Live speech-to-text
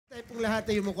pong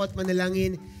lahat ay yumuko at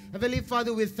manalangin. Heavenly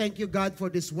Father, we thank you, God, for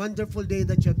this wonderful day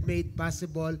that you have made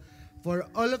possible for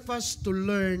all of us to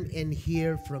learn and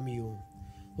hear from you.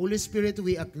 Holy Spirit,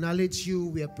 we acknowledge you,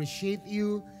 we appreciate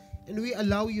you, and we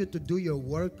allow you to do your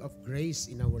work of grace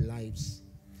in our lives.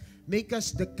 Make us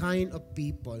the kind of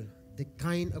people, the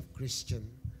kind of Christian,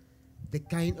 the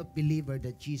kind of believer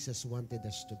that Jesus wanted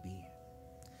us to be.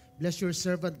 Bless your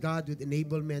servant, God, with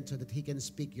enablement so that he can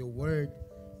speak your word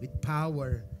with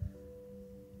power.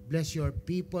 Bless your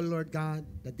people, Lord God,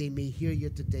 that they may hear you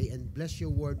today, and bless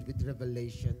your word with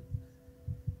revelation.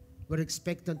 We're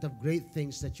expectant of great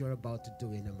things that you're about to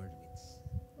do in our midst.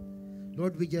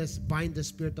 Lord, we just bind the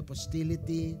spirit of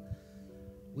hostility.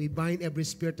 We bind every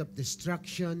spirit of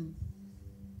destruction.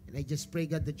 And I just pray,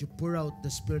 God, that you pour out the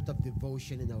spirit of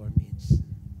devotion in our midst.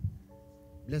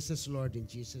 Bless us, Lord, in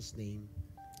Jesus' name.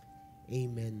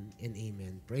 Amen and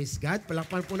amen. Praise God.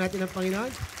 Palakpan po natin ang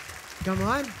Panginoon. Come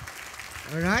on.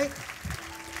 All right.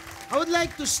 I would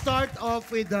like to start off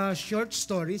with a short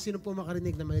story. Sino po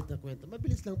makarinig na maliit na kwento?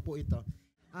 Mabilis lang po ito.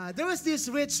 There was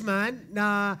this rich man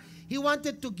na he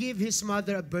wanted to give his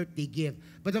mother a birthday gift.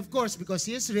 But of course, because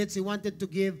he is rich, he wanted to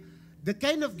give the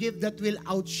kind of gift that will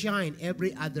outshine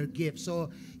every other gift.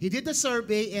 So he did a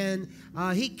survey and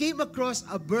he came across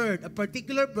a bird, a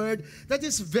particular bird that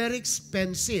is very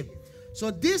expensive. So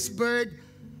this bird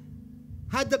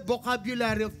had the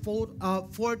vocabulary of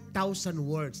 4,000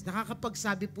 words.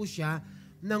 Nakakapagsabi po siya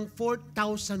ng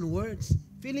 4,000 words.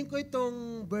 Feeling ko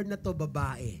itong bird na to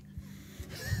babae.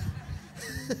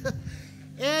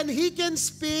 And he can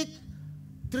speak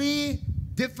 3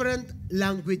 different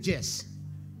languages.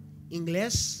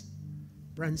 English,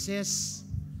 Pranses,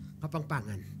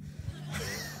 Kapampangan.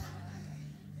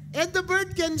 And the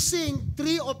bird can sing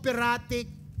 3 operatic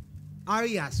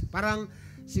arias. Parang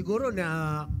siguro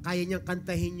na kaya niyang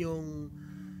kantahin yung,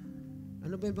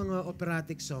 ano ba yung mga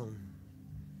operatic song?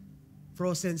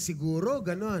 Frozen siguro,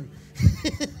 ganon.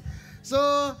 So,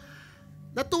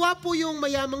 natuwa po yung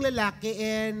mayamang lalaki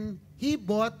and he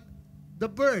bought the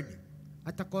bird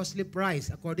at a costly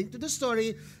price. According to the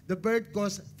story, the bird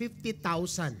cost $50,000.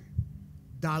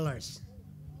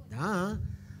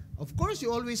 Of course, you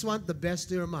always want the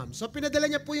best to your mom. So pinadala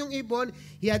niya po yung ibon.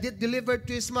 He had it delivered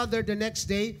to his mother the next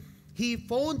day. He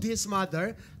phoned his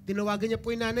mother. Tinawagan niya po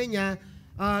yung nanay niya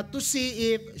to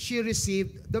see if she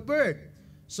received the bird.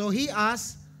 So he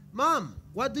asked, "Mom,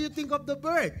 what do you think of the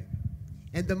bird?"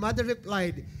 And the mother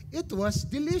replied, "It was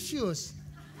delicious."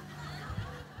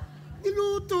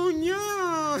 Niluto niya.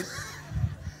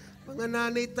 Mga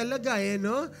nanay talaga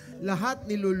no? Lahat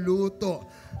niluluto.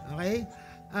 Okay?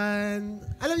 And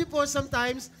alam niyo po,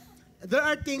 sometimes, there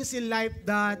are things in life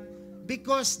that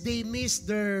because they miss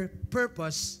their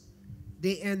purpose,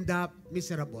 they end up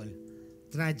miserable.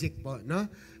 Tragic po, no?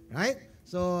 Right?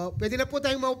 So, pwede na po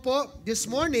tayong maupo. This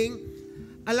morning,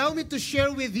 allow me to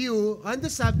share with you on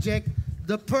the subject,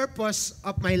 the purpose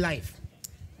of my life.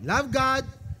 Love God,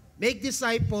 make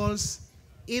disciples,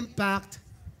 impact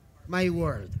my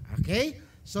world. Okay?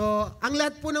 So, ang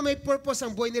lahat po na may purpose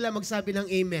ang buhay nila, magsabi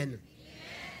ng amen.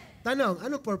 Tanong,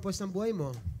 ano purpose ng buhay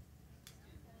mo?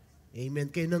 Amen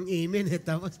kayo ng amen.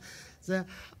 Tapos,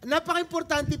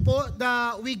 napaka-importante po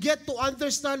that we get to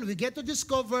understand, we get to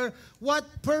discover what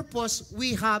purpose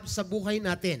we have sa buhay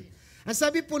natin. Ang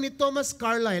sabi po ni Thomas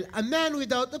Carlyle, a man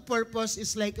without a purpose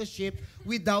is like a ship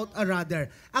without a rudder.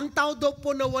 Ang tao daw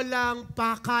po na walang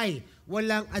pakay,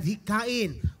 walang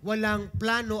adhikain, walang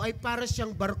plano ay para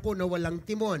siyang barko na walang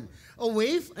timon. A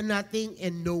wave, a nothing,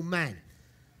 and no man.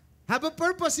 Have a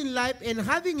purpose in life, and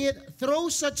having it,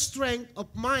 throw such strength of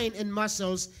mind and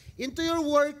muscles into your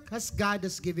work as God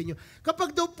has given you.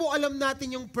 Kapag daw po alam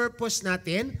natin yung purpose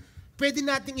natin, pwede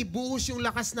nating ibuhos yung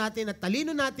lakas natin at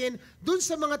talino natin dun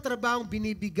sa mga trabahong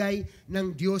binibigay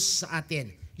ng Diyos sa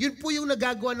atin. Yun po yung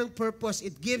nagagawa ng purpose.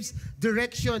 It gives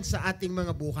direction sa ating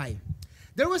mga buhay.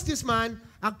 There was this man,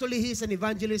 actually he's an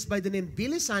evangelist by the name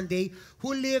Billy Sunday,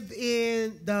 who lived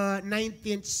in the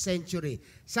 19th century.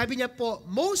 Sabi niya po,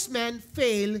 most men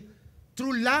fail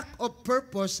through lack of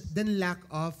purpose than lack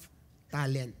of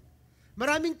talent.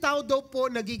 Maraming tao daw po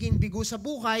nagiging bigo sa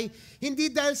buhay, hindi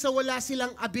dahil sa wala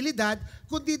silang abilidad,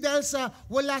 kundi dahil sa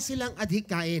wala silang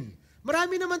adhikain.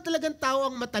 Marami naman talagang tao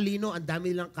ang matalino, ang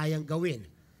dami lang kayang gawin.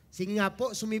 Sige nga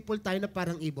po, sumipol tayo na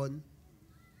parang ibon.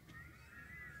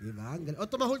 Diba? O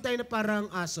tumahol tayo na parang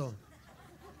aso.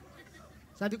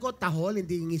 Sabi ko, tahol,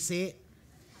 hindi ngisi.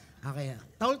 Okay.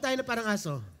 Tahol tayo na parang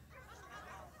aso.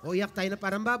 O iyak tayo na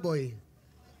parang baboy.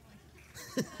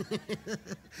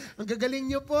 Ang gagaling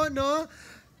nyo po, no?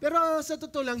 Pero sa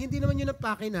totoo lang, hindi naman yun ang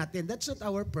pakay natin. That's not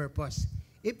our purpose.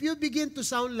 If you begin to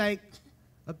sound like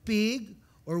a pig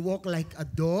or walk like a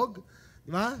dog,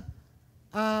 di ba?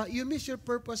 You miss your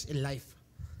purpose in life.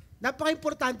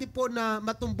 Napaka-importante po na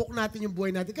matumbok natin yung buhay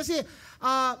natin. Kasi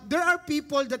there are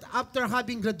people that after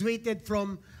having graduated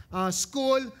from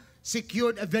school,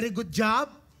 secured a very good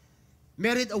job,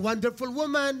 married a wonderful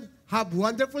woman, have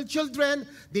wonderful children,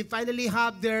 they finally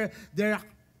have their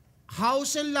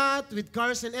house and lot with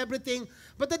cars and everything.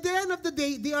 But at the end of the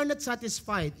day, they are not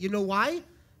satisfied. You know why?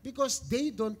 Because they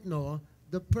don't know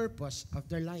the purpose of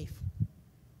their life.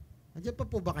 Andiyan pa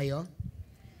po ba kayo?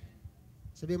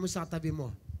 Sabihin mo sa katabi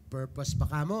mo, purpose ba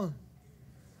ka mo?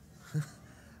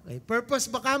 Okay, purpose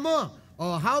ba ka mo?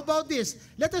 Oh, how about this?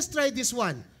 Let us try this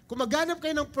one. Kung maghanap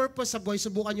kayo ng purpose sa buhay,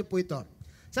 subukan niyo po ito.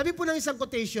 Sabi po ng isang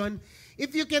quotation,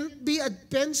 if you can be a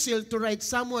pencil to write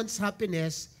someone's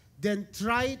happiness, then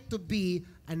try to be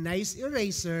a nice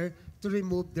eraser to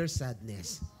remove their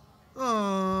sadness.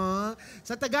 Aww.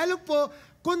 Sa Tagalog po,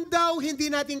 kung daw hindi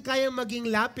natin kayang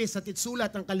maging lapis at isulat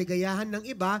ang kaligayahan ng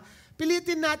iba,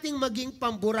 pilitin nating maging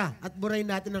pambura at burahin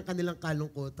natin ang kanilang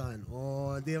kalungkutan.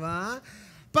 Oh, di ba?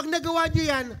 Pag nagawa nyo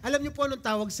yan, alam nyo po anong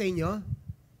tawag sa inyo?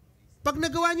 Pag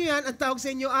nagawa nyo yan, ang tawag sa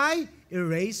inyo ay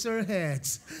eraser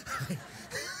heads.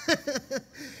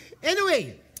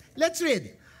 Anyway, let's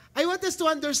read. I want us to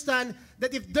understand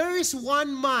that if there is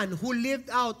one man who lived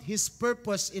out his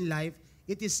purpose in life,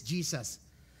 it is Jesus.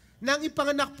 Nang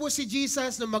ipanganak po si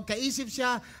Jesus, nang magkaisip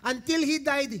siya, until He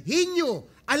died, He knew,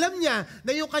 alam niya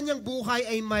na yung kanyang buhay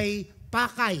ay may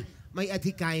pakay, may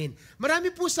adhikain.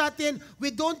 Marami po sa atin, we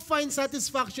don't find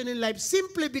satisfaction in life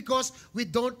simply because we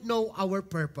don't know our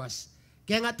purpose.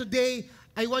 Kaya nga today,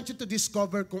 I want you to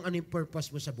discover kung ano yung purpose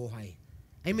mo sa buhay.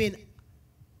 I mean,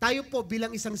 tayo po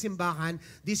bilang isang simbahan,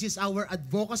 this is our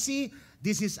advocacy,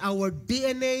 this is our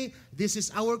DNA, this is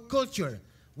our culture.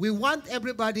 We want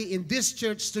everybody in this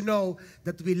church to know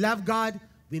that we love God,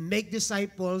 we make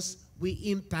disciples, we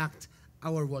impact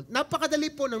our world.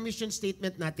 Napakadali po ng mission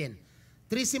statement natin.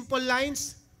 3 simple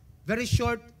lines, very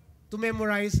short to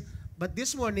memorize, but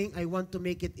this morning, I want to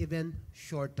make it even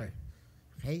shorter.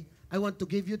 Okay? I want to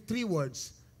give you 3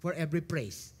 words for every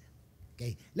praise.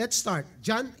 Okay? Let's start.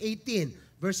 John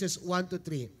 18, verses 1 to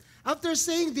 3. After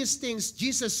saying these things,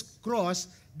 Jesus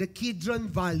crossed the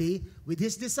Kidron Valley with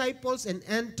his disciples and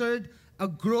entered a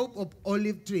grove of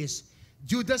olive trees.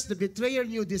 Judas the betrayer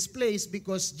knew this place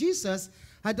because Jesus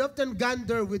had often gone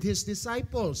there with his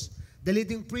disciples. The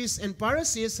leading priests and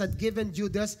Pharisees had given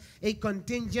Judas a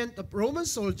contingent of Roman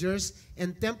soldiers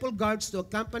and temple guards to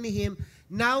accompany him.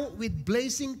 Now, with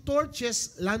blazing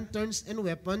torches, lanterns, and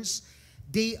weapons,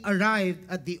 they arrived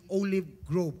at the olive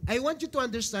grove. I want you to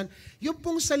understand, yung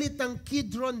pong salitang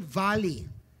Kidron Valley,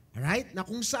 alright, na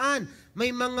kung saan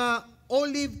may mga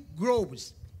olive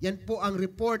groves, yan po ang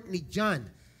report ni John.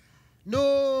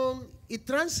 Nung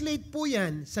i-translate po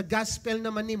yan sa gospel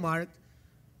naman ni Mark,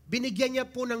 binigyan niya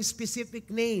po ng specific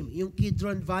name, yung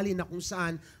Kidron Valley na kung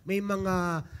saan may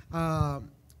mga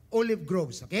olive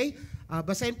groves. Okay?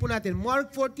 Basahin po natin.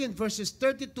 Mark 14 verses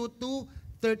 32 to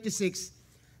 36.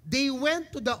 They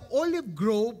went to the olive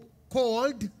grove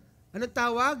called, anong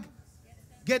tawag?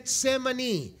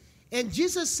 Gethsemane. And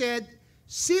Jesus said,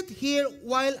 sit here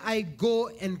while I go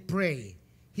and pray.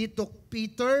 He took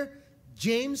Peter,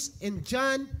 James, and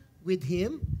John with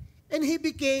him, and he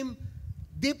became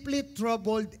deeply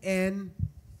troubled and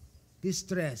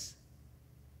distressed.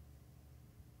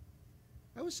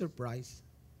 I was surprised.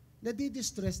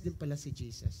 Nadi-distress din pala si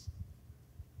Jesus.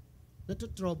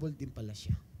 Natutroubled din pala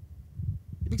siya.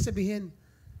 Ibig sabihin,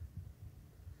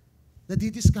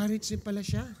 nadi-discourage din pala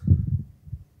siya.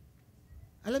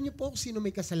 Alam niyo po kung sino may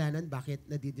kasalanan, bakit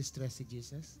nadi-distress si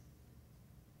Jesus?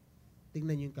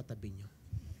 Tingnan niyo yung katabi niyo.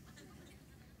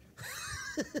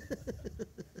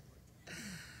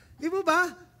 Di mo ba?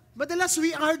 Madalas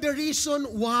we are the reason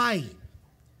why.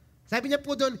 Sabi niya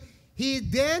po doon, He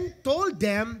then told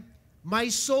them, my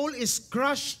soul is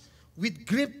crushed with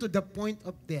grief to the point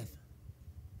of death.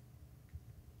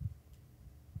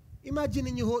 Imagine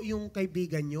niyo ho yung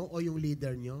kaibigan niyo o yung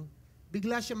leader niyo,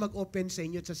 bigla siya mag-open sa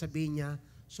inyo at sasabihin niya,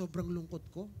 sobrang lungkot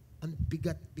ko, ang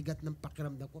bigat-bigat ng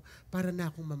pakiramdam ko, para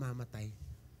na akong mamamatay.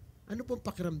 Ano pong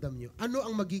pakiramdam niyo? Ano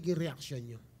ang magiging reaksyon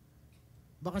niyo?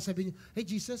 Baka sabihin niyo, hey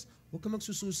Jesus, huwag ka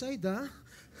magsusuicide, ha?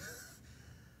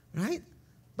 Right?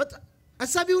 But, ang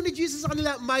sabi ni Jesus sa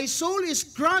kanila, my soul is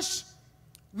crushed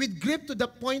with grief to the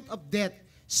point of death.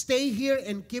 Stay here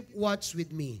and keep watch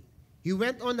with me. He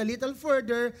went on a little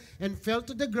further and fell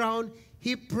to the ground.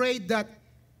 He prayed that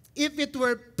if it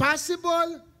were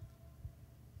possible,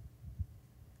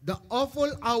 the awful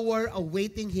hour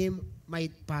awaiting him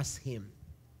might pass him.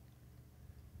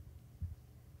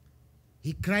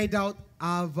 He cried out,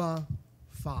 Abba,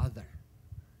 Father.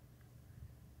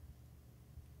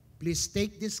 Please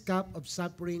take this cup of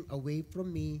suffering away from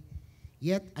me,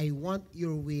 yet I want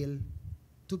your will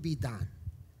to be done,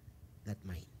 not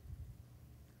mine.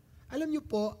 Alam niyo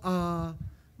po,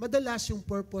 madalas yung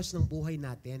purpose ng buhay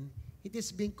natin, it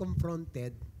is being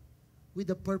confronted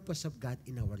with the purpose of God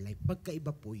in our life.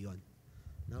 Magkaiba po yun.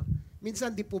 No?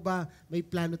 Minsan, di po ba, may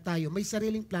plano tayo, may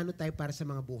sariling plano tayo para sa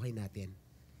mga buhay natin.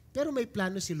 Pero may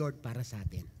plano si Lord para sa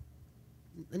atin.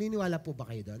 Naniniwala po ba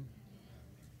kayo doon?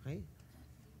 Okay?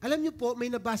 Alam niyo po, may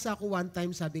nabasa ako one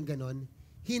time, sabing ganon,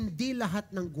 hindi lahat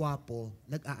ng gwapo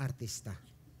nag-aartista.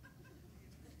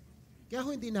 Kaya ako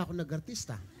hindi na ako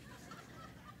nag-artista.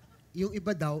 Yung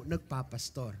iba daw,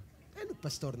 nagpapastor.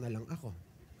 Nagpastor na lang ako.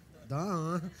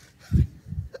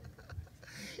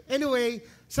 Anyway,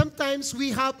 sometimes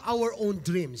we have our own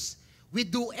dreams. We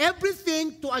do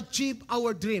everything to achieve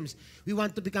our dreams. We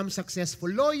want to become successful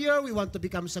lawyer. We want to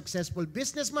become successful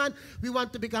businessman. We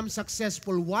want to become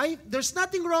successful wife. There's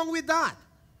nothing wrong with that.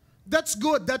 That's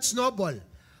good. That's noble.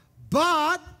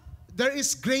 But there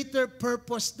is greater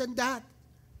purpose than that.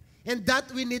 And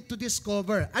that we need to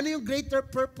discover. Ano yung greater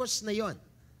purpose na yon?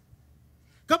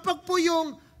 Kapag po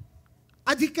yung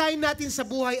adhikain natin sa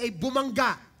buhay ay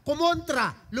bumangga,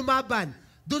 kumontra, lumaban,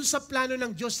 dun sa plano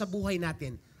ng Diyos sa buhay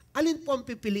natin, alin po ang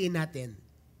pipiliin natin?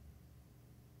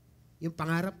 Yung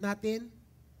pangarap natin,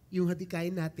 yung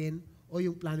hadikain natin, o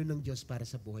yung plano ng Diyos para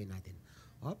sa buhay natin?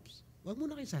 Oops, wag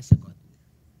muna kayo sasagot.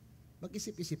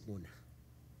 Mag-isip-isip muna.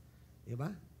 Diba?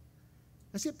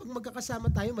 Kasi pag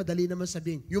magkakasama tayo, madali naman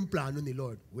sabihin, yung plano ni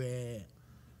Lord.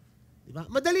 Diba?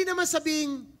 Madali naman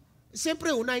sabihin,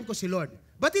 siyempre, unahin ko si Lord.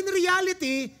 But in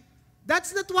reality, that's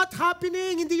not what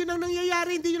happening. Hindi yun ang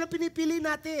nangyayari. Hindi yun ang pinipili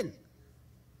natin.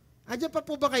 Andiyan pa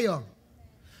po ba kayo?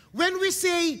 When we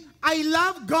say, I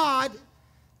love God,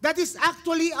 that is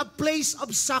actually a place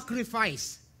of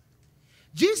sacrifice.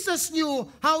 Jesus knew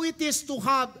how it is to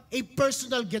have a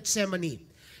personal Gethsemane.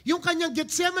 Yung kanyang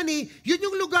Gethsemane, yun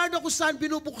yung lugar na kung saan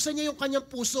binubuksan niya yung kanyang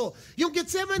puso. Yung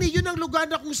Gethsemane, yun ang lugar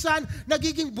na kung saan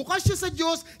nagiging bukas siya sa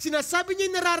Diyos, sinasabi niya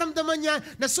yung nararamdaman niya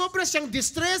na sobra siyang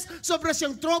distress, sobra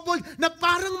siyang trouble, na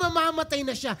parang mamamatay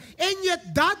na siya. And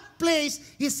yet, that place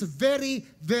is very,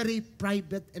 very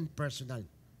private and personal.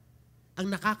 Ang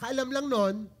nakakaalam lang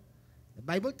nun, the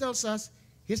Bible tells us,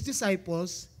 His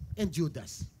disciples and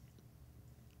Judas.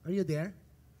 Are you there?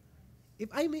 If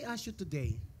I may ask you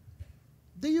today,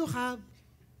 do you have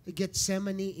a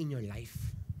Gethsemane in your life?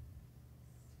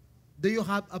 Do you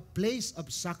have a place of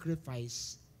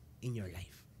sacrifice in your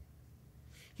life?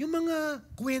 Yung mga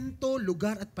kwento,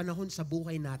 lugar at panahon sa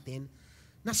buhay natin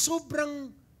na sobrang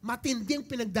matinding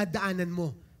pinagdadaanan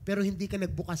mo pero hindi ka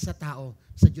nagbukas sa tao,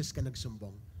 sa Diyos ka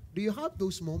nagsumbong. Do you have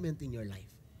those moments in your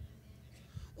life?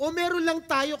 O meron lang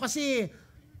tayo kasi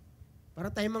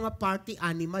para tayong mga party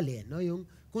animal no? Yung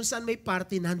kung saan may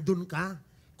party, nandun ka.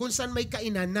 Kung saan may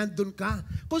kainan, nandun ka.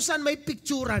 Kung saan may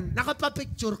picturean,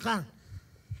 nakapapicture ka.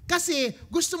 Kasi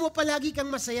gusto mo palagi kang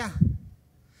masaya.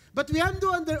 But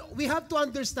we have to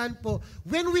understand po,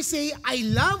 when we say, I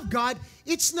love God,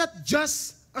 it's not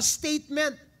just a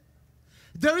statement.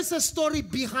 There is a story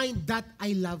behind that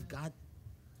I love God.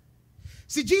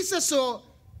 Si Jesus,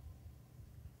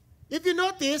 if you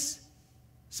notice,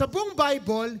 sa buong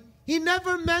Bible, He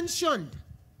never mentioned,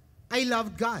 I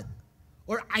love God,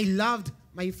 or I loved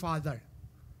my Father.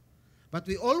 But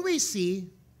we always see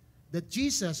that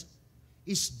Jesus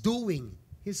is doing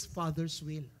His Father's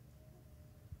will.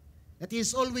 That He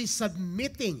is always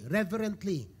submitting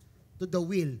reverently to the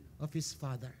will of His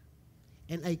Father.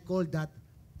 And I call that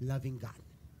loving God.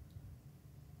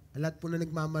 Lahat po na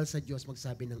nagmamahal sa Diyos,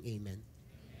 magsabi ng Amen.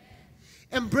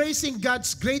 Embracing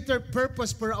God's greater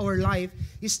purpose for our life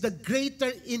is the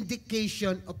greater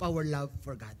indication of our love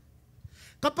for God.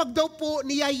 Kapag daw po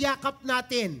niyayakap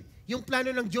natin yung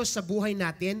plano ng Diyos sa buhay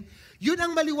natin, yun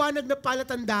ang maliwanag na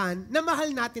palatandaan na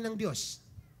mahal natin ang Diyos.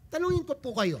 Tanungin ko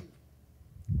po kayo.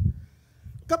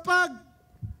 Kapag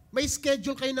may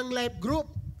schedule kayo ng life group,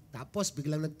 tapos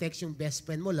biglang nag-text yung best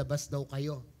friend mo, labas daw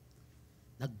kayo.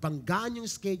 Nagbanggaan yung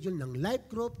schedule ng life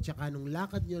group, tsaka nung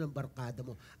lakad nyo ng barkada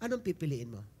mo, anong pipiliin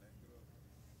mo?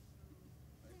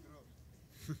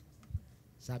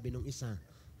 Sabi nung isa,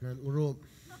 life group.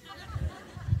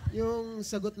 Yung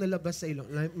sagot na labas sa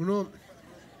ilong, life group.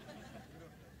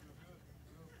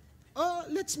 Oh,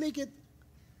 let's make it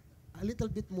a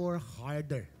little bit more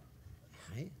harder.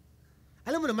 Okay?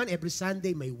 Alam mo naman, every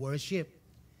Sunday may worship.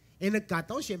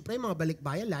 Nagkataon, syempre, mga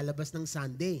balikbayan lalabas ng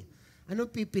Sunday. Anong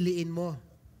pipiliin mo?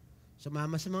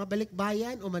 Sumama sa mga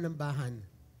balikbayan o manambahan?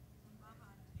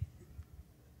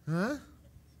 Ha?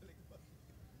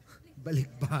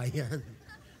 Balikbayan.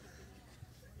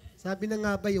 Sabi na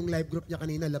nga ba yung live group niya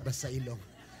kanina, labas sa ilong?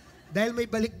 Dahil may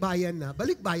balikbayan na,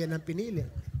 balikbayan ang pinili.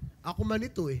 Ako man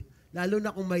ito eh. Lalo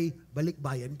na kung may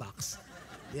balikbayan box.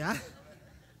 Yeah?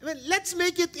 I mean, let's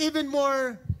make it even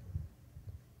more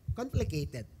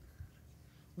complicated.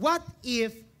 What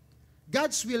if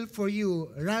God's will for you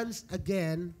runs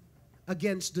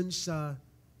against dun sa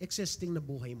existing na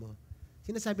buhay mo?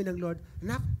 Sinasabi ng Lord,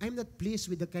 Anak, I'm not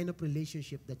pleased with the kind of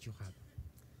relationship that you have.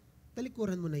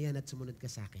 Talikuran mo na yan at sumunod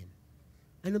ka sa akin.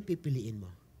 Anong pipiliin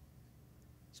mo?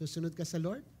 Susunod ka sa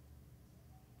Lord?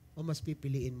 O mas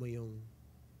pipiliin mo yung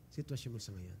sitwasyon mo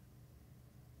sa ngayon?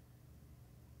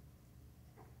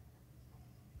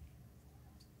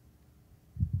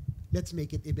 Let's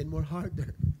make it even more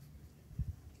harder.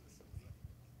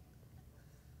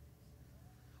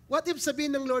 What if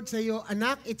sabihin ng Lord sa iyo,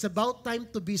 Anak, it's about time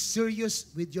to be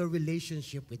serious with your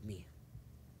relationship with me.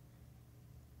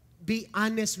 Be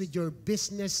honest with your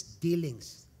business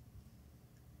dealings.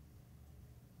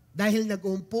 Dahil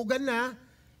nag-uumpugan na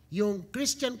yung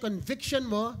Christian conviction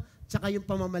mo tsaka yung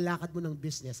pamamalakad mo ng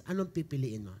business, anong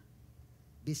pipiliin mo?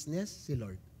 Business, si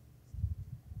Lord.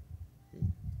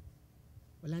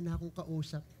 Wala na akong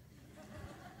kausap.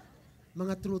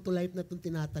 Mga true to life na itong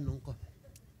tinatanong ko.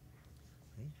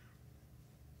 Okay?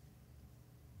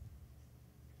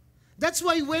 That's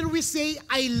why when we say,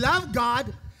 I love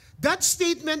God, that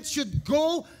statement should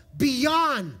go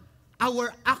beyond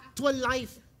our actual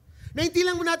life. Na hindi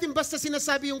lang mo natin basta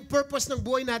sinasabi yung purpose ng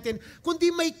buhay natin, kundi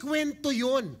may kwento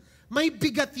yun. May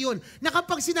bigat yun. Na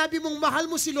kapag sinabi mong mahal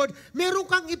mo si Lord, meron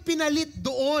kang ipinalit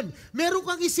doon. Meron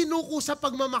kang isinuko sa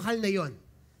pagmamahal na yon.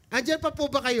 Andiyan pa po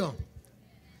ba kayo?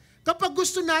 Kapag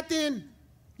gusto natin,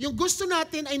 yung gusto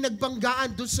natin ay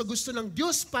nagbanggaan doon sa gusto ng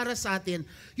Diyos para sa atin,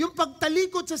 yung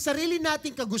pagtalikod sa sarili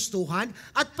nating kagustuhan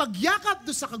at pagyakap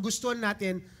doon sa kagustuhan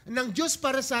natin ng Diyos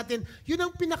para sa atin, yun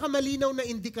ang pinakamalinaw na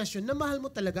indikasyon na mahal mo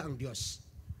talaga ang Diyos.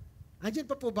 Andiyan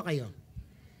pa po ba kayo?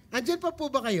 Andiyan pa po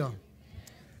ba kayo?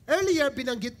 Earlier,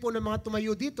 binanggit po ng mga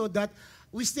tumayo dito that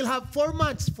we still have 4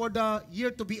 months for the year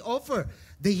to be over.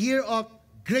 The year of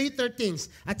greater things.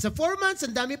 At sa 4 months,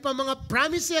 ang dami pa mga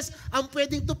promises ang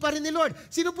pwedeng tuparin ni Lord.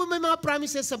 Sino po may mga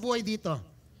promises sa buhay dito?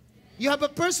 You have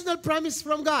a personal promise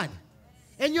from God.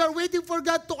 And you are waiting for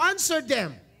God to answer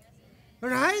them.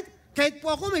 Alright? Kahit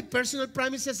po ako, may personal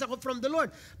promises ako from the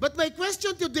Lord. But my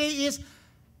question today is,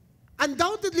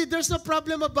 undoubtedly, there's no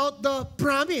problem about the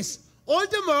promise. All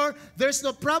the more, there's no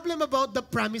problem about the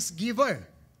promise giver.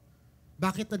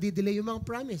 Bakit nadidelay yung mga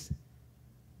promise?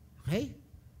 Okay?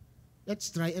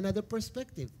 Let's try another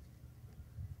perspective.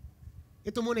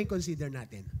 Ito muna yung consider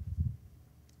natin.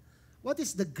 What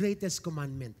is the greatest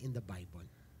commandment in the Bible?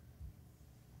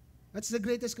 What's the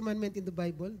greatest commandment in the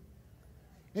Bible?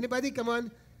 Anybody? Come on.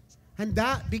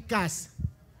 Handa, because.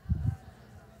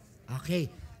 Okay.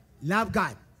 Love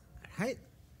God. Right?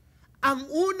 Ang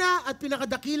una at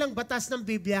pinakadakilang batas ng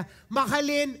Biblia,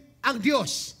 mahalin ang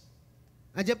Diyos.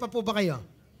 Andiyan pa po ba kayo?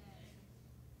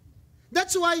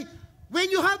 That's why, when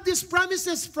you have these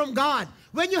promises from God,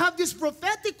 when you have this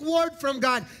prophetic word from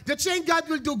God, that saying God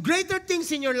will do greater things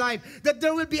in your life, that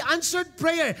there will be answered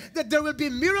prayer, that there will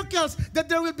be miracles, that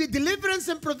there will be deliverance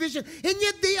and provision, and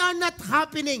yet they are not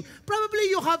happening. Probably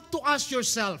you have to ask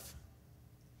yourself,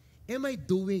 am I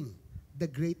doing the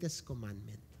greatest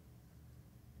commandment?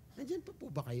 Nandiyan pa po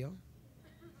ba kayo?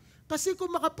 Kasi kung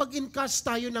makapag-encash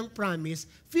tayo ng promise,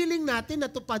 feeling natin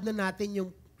natupad na natin yung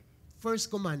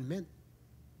first commandment.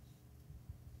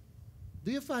 Do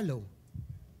you follow?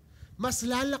 Mas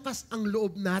lalakas ang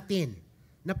loob natin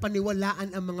na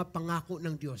paniwalaan ang mga pangako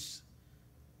ng Diyos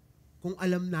kung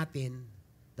alam natin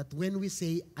that when we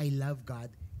say, I love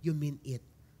God, you mean it.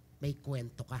 May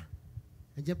kwento ka.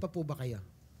 Nandiyan pa po ba kayo?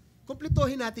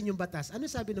 Kumpletuhin natin yung batas. Ano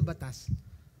sabi ng batas?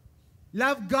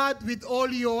 Love God with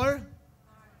all your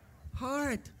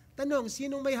heart. Tanong,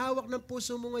 sinong may hawak ng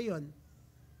puso mo ngayon?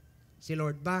 Si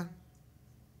Lord ba?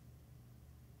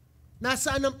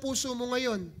 Nasaan ang puso mo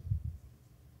ngayon?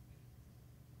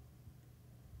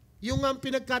 Yung ang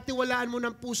pinagkatiwalaan mo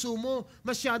ng puso mo,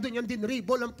 masyado niyang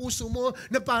dinribol ang puso mo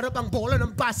na para pang bola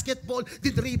ng basketball,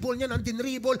 dinribol niya ng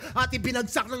dinribol at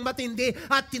ibinagsak ng matindi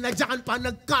at tinadyakan pa,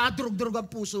 nagkadrog-drog ang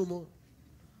puso mo.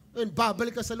 And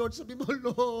babalik ka sa Lord, sabi mo,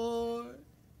 Lord,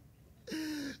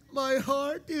 my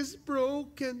heart is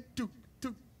broken.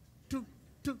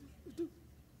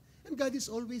 And God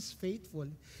is always faithful.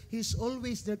 He's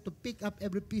always there to pick up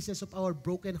every pieces of our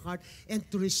broken heart and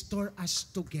to restore us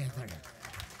together.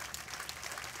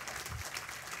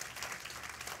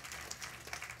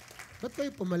 Ba't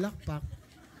kayo pumalakpak?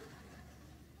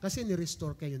 Kasi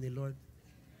ni-restore kayo ni Lord.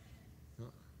 No?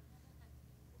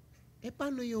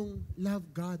 Paano yung love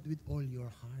God with all your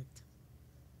heart?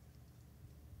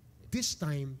 This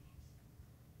time,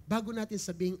 bago natin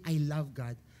sabing I love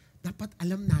God, dapat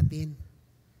alam natin.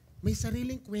 May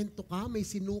sariling kwento ka, may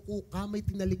sinuko ka, may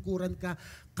tinalikuran ka,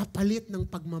 kapalit ng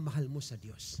pagmamahal mo sa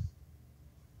Diyos.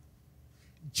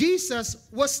 Jesus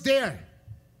was there.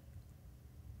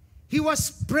 He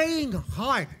was praying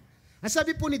hard. Ang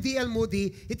sabi po ni D.L. Moody,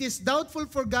 it is doubtful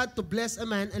for God to bless a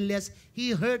man unless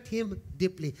He hurt him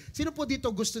deeply. Sino po dito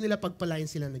gusto nila pagpalain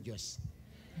sila ng Diyos?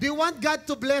 Do you want God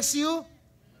to bless you?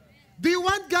 Do you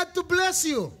want God to bless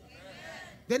you?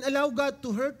 Then allow God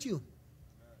to hurt you.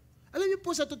 Alam niyo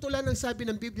po, sa totoo lang ng sabi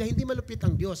ng Biblia, hindi malupit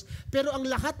ang Diyos. Pero ang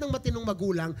lahat ng matinong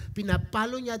magulang,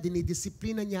 pinapalo niya,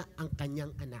 dinidisiplina niya ang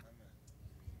kanyang anak.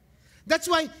 That's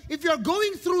why, if you're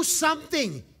going through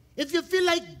something, if you feel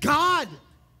like God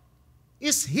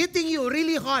is hitting you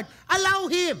really hard,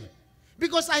 allow Him.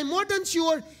 Because I'm more than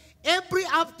sure, every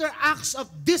after acts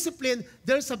of discipline,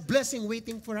 there's a blessing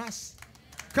waiting for us.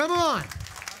 Come on.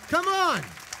 Come on.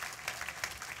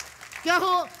 Kaya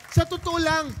ho, sa totoo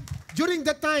lang, during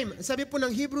that time, sabi po ng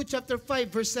Hebrew chapter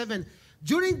 5, verse 7,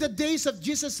 during the days of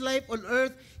Jesus' life on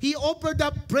earth, He offered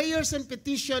up prayers and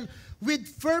petition with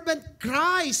fervent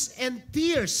cries and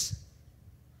tears.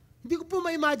 Hindi ko po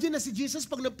ma-imagine na si Jesus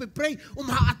pag nagpe-pray,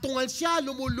 umaatungal siya,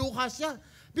 lumuluha siya.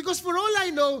 Because for all I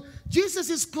know,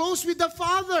 Jesus is close with the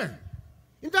Father.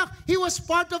 In fact, He was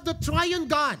part of the triune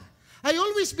God. I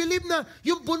always believe na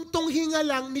yung buntong hinga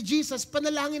lang ni Jesus,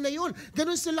 panalangin na yun.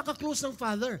 Ganun sila ka-close ng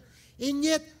Father. And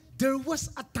yet, there was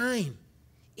a time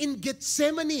in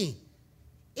Gethsemane,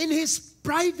 in His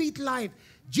private life,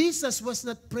 Jesus was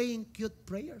not praying cute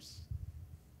prayers.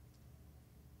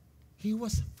 He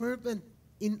was fervent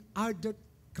in ardent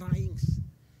cryings.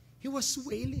 He was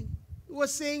wailing. He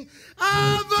was saying,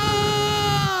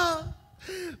 Abba!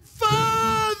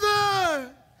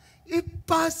 Father! If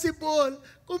possible,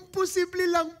 kung posible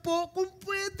lang po, kung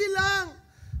pwede lang,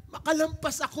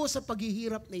 makalampas ako sa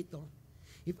paghihirap na ito.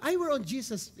 If I were on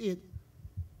Jesus' feet,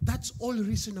 that's all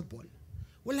reasonable.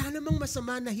 Wala namang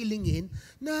masama na hilingin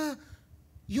na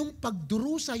yung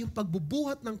pagdurusa, yung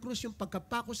pagbubuhat ng krus, yung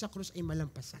pagkapako sa krus ay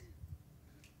malampasan.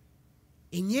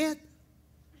 And yet,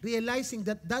 realizing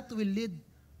that that will lead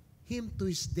him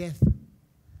to his death,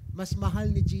 mas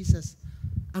mahal ni Jesus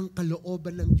ang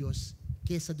kalooban ng Diyos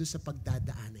kesa doon sa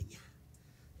pagdadaanan niya.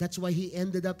 That's why he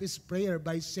ended up his prayer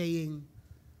by saying,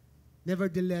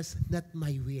 nevertheless, not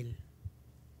my will,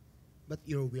 but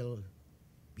your will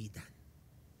be done.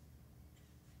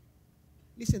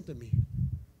 Listen to me.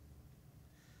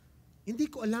 Hindi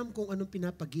ko alam kung anong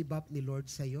pinapag-give up ni Lord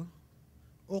sa iyo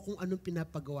o kung anong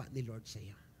pinapagawa ni Lord sa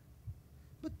iyo.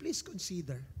 But please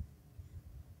consider,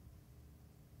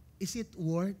 is it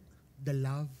worth the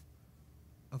love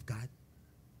of God?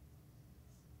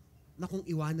 Na kung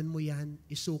iwanan mo yan,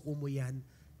 isuko mo yan,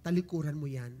 talikuran mo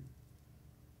yan,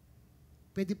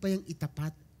 pwede pa yung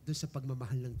itapat doon sa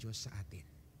pagmamahal ng Diyos sa atin.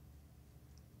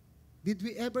 Did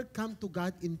we ever come to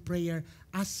God in prayer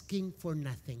asking for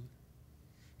nothing?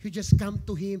 You just come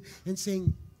to Him and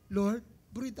saying, Lord,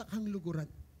 burita kang luguran.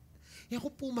 Ako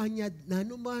po manyad na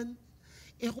naman.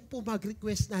 Ako po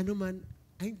mag-request na naman.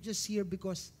 I'm just here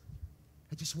because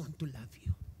I just want to love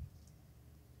you.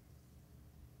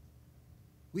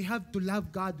 We have to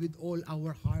love God with all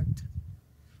our heart,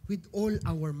 with all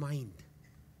our mind.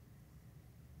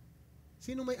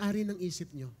 Sino may-ari ng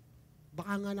isip nyo?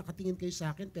 Baka nga nakatingin kayo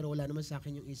sa akin, pero wala naman sa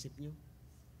akin yung isip nyo.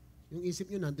 Yung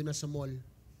isip nyo nandun na sa mall.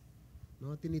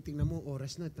 No, tinitingnan mo,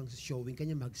 oras na, itong showing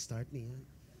kanya, mag-start niya.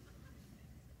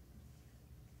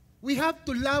 We have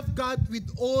to love God with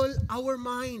all our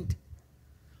mind,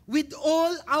 with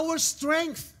all our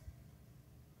strength.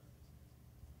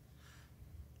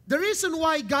 The reason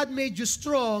why God made you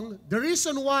strong, the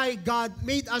reason why God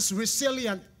made us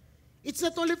resilient, it's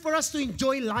not only for us to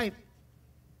enjoy life.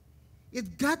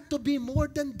 It got to be more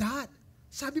than that.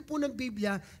 Sabi po ng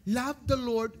Biblia, love the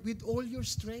Lord with all your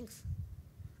strength.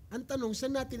 Ang tanong,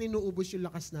 saan natin inuubos yung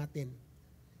lakas natin?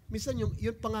 Minsan yung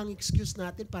pangang excuse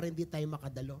natin para hindi tayo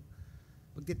makadalo.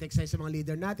 Magtitext tayo sa mga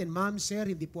leader natin, Ma'am, Sir,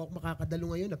 hindi po ako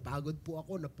makakadalo ngayon, napagod po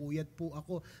ako, napuyat po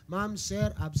ako. Ma'am,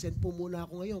 Sir, absent po muna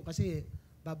ako ngayon kasi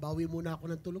babawi muna ako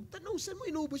ng tulog. Tanong, saan mo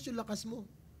inuubos yung lakas mo?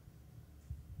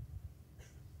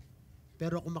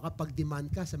 Pero kung makapag-demand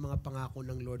ka sa mga pangako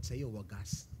ng Lord sa iyo,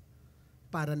 wagas.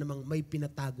 Para namang may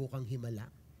pinatago kang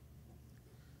himala.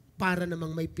 Para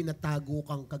namang may pinatago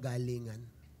kang kagalingan.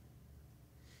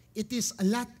 It is a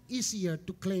lot easier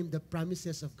to claim the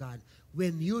promises of God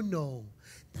when you know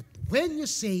that when you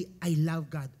say, I love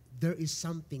God, there is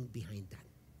something behind that.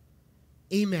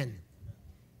 Amen.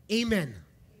 Amen.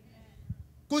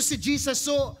 Kung si Jesus,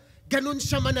 so, ganun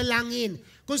siya manalangin.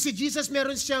 Kung si Jesus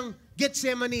meron siyang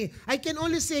Gethsemane, I can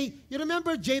only say, you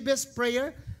remember Jabez's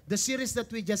prayer? the series that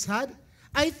we just had,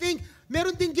 I think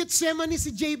meron ding Gethsemane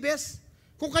si Jabez.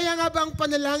 Kung kaya nga ba ang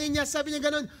panalangin niya, sabi niya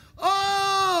ganun,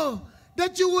 "Oh,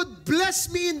 that you would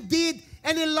bless me indeed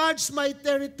and enlarge my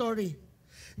territory.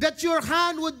 That your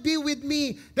hand would be with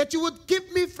me, that you would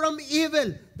keep me from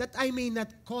evil, that I may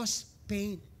not cause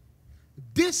pain."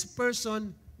 This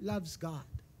person loves God.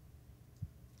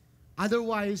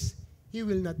 Otherwise, he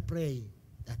will not pray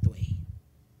that way.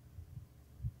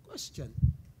 Question: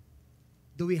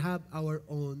 do we have our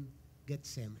own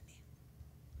Gethsemane?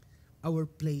 Our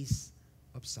place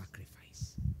of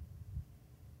sacrifice.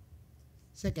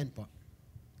 Second po,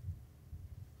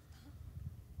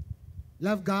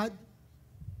 love God,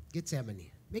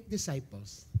 Gethsemane. Make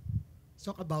disciples. Let's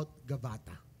talk about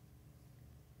Gabata.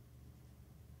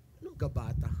 Anong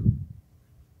Gabata?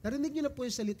 Narinig niyo na po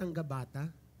yung salitang Gabata?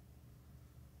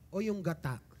 O yung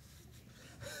gata?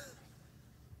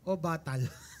 O batal?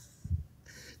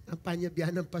 Ang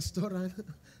panyabihan ng pastor.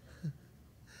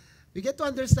 We get to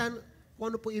understand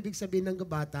kung ano po ibig sabihin ng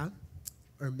Gabata.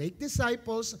 Or make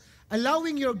disciples,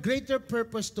 allowing your greater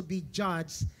purpose to be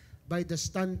judged by the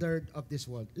standard of this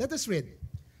world. Let us read.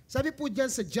 Sabi po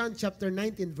dyan sa John chapter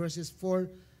 19 verses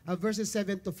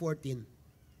 7 to 14.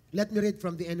 Let me read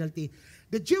from the NLT.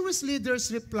 The Jewish leaders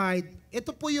replied,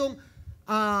 ito po yung,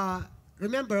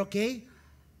 remember, okay?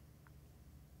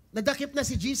 Nadakip na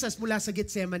si Jesus mula sa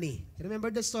Gethsemane. Remember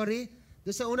the story?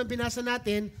 Doon sa unang binasa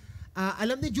natin,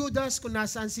 alam ni Judas kung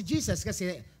nasaan si Jesus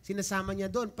kasi sinasama niya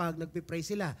doon pag nagpipray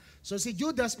sila. So si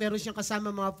Judas, meron siyang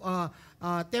kasama mga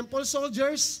temple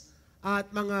soldiers at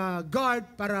mga guard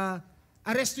para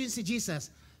arestuin si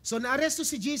Jesus. So naaresto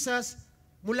si Jesus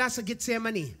mula sa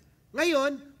Gethsemane.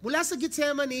 Ngayon, mula sa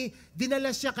Gethsemane,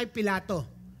 dinala siya kay Pilato.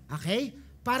 Okay?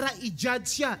 Para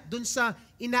i-judge siya dun sa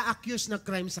ina-accuse na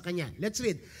crime sa kanya. Let's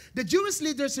read. The Jewish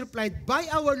leaders replied, "By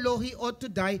our law he ought to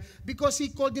die because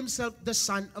he called himself the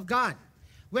Son of God."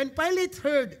 When Pilate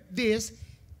heard this,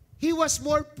 he was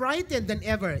more frightened than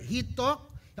ever. He took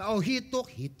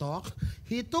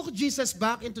Jesus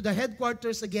back into the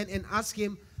headquarters again and asked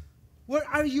him, "Where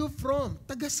are you from?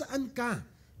 Taga saan ka?"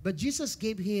 But Jesus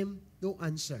gave him no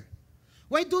answer.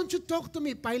 "Why don't you talk to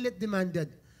me?" Pilate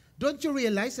demanded. "Don't you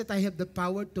realize that I have the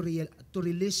power to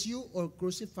release you or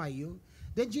crucify you?"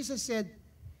 Then Jesus said,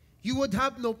 "You would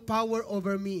have no power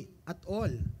over me at all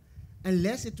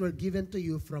unless it were given to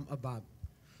you from above.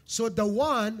 So the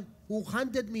one who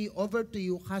handed me over to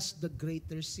you has the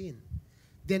greater sin."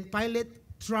 Then Pilate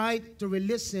tried to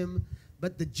release him,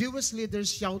 but the Jewish leaders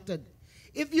shouted,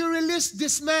 "If you release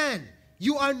this man,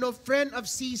 you are no friend of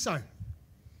Caesar.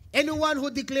 Anyone who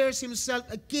declares himself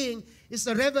a king is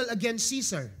a rebel against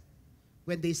Caesar."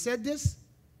 When they said this,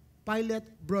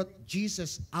 Pilate brought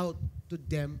Jesus out to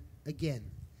them again.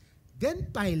 Then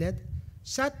Pilate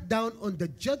sat down on the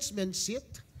judgment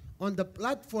seat on the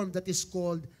platform that is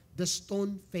called the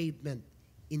stone pavement.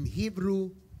 In Hebrew,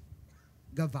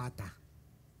 Gabata.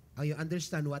 You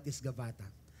understand what is Gabata?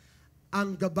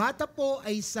 Ang Gabata po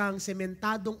ay isang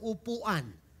sementadong upuan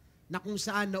na kung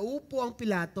saan naupo ang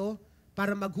Pilato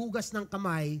para maghugas ng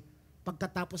kamay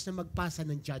pagkatapos na magpasa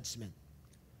ng judgment.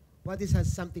 What this has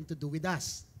something to do with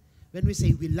us? When we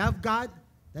say we love God,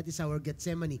 that is our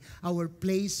Gethsemane, our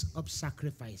place of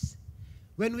sacrifice.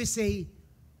 When we say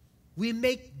we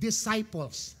make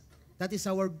disciples, that is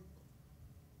our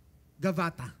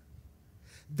Gavata.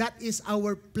 That is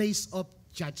our place of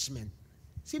judgment.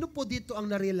 Sino po dito ang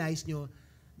na-realize nyo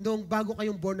nung bago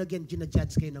kayong born again,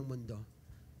 ginajudge kayo ng mundo?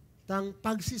 Tang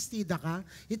pagsistida ka,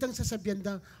 itang sasabihan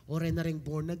da, ore na rin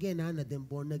born again, na din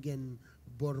born again,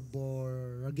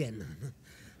 borbor again.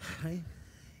 Okay?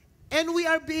 And we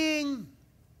are being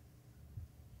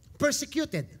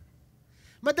persecuted.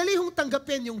 Madali hong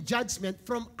tanggapin yung judgment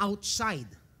from outside.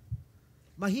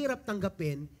 Mahirap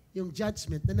tanggapin yung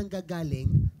judgment na nanggagaling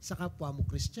sa kapwa mo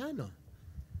Kristiyano.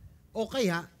 O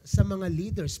kaya sa mga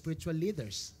leaders, spiritual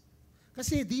leaders.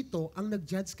 Kasi dito, ang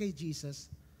nag-judge kay Jesus,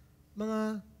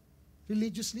 mga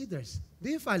religious leaders.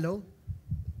 Do you follow?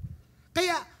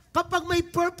 Kaya, kapag may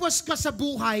purpose ka sa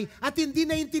buhay at hindi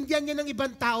naintindihan niya ng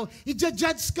ibang tao,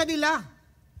 i-judge ka nila.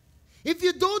 If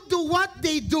you don't do what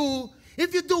they do,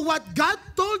 if you do what God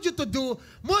told you to do,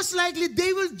 most likely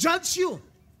they will judge you.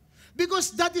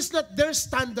 Because that is not their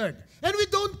standard. And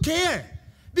we don't care.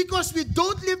 Because we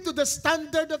don't live to the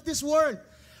standard of this world.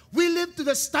 We live to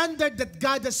the standard that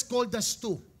God has called us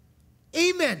to.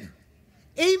 Amen.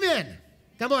 Amen.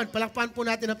 Come on, palakpakan po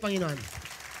natin ang Panginoon.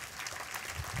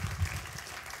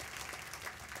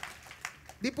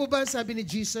 Di po ba sabi ni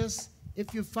Jesus,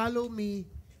 if you follow me,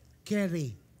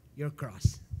 carry your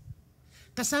cross.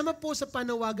 Kasama po sa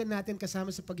panawagan natin,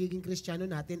 kasama sa pagiging Kristiyano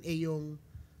natin, ay yung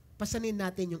pasanin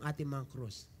natin yung ating mga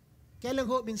cross. Kaya lang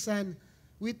ho, minsan,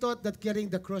 we thought that carrying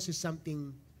the cross is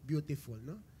something beautiful,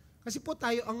 no? Kasi po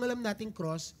tayo, ang alam nating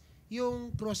cross,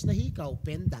 yung cross na hikaw,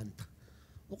 pendant.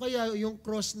 O kaya yung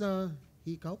cross na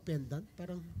hikaw, pendant,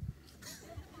 parang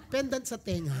pendant sa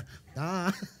tenga.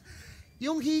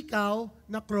 Yung hikaw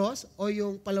na cross o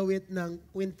yung palawit ng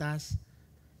kwintas,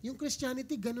 yung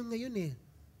Christianity, ganun ngayon eh.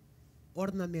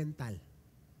 Ornamental.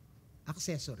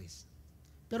 Accessories.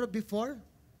 Pero before,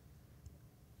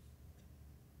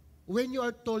 when you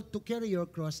are told to carry your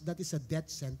cross, that is a death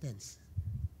sentence.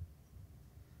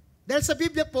 Dahil sa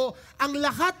Biblia po, ang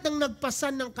lahat ng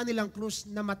nagpasan ng kanilang krus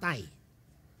namatay.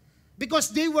 Because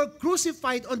they were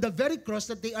crucified on the very cross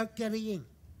that they are carrying.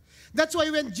 That's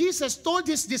why when Jesus told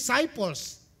His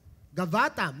disciples,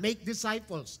 Gavata, make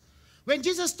disciples. When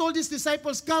Jesus told His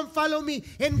disciples, come follow me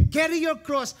and carry your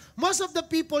cross, most of the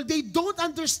people, they don't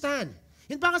understand.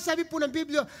 In fact, sabi po ng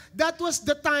Biblia, that was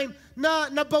the time na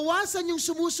nabawasan yung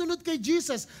sumusunod kay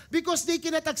Jesus because they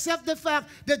cannot accept the fact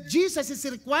that Jesus is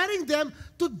requiring them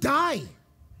to die.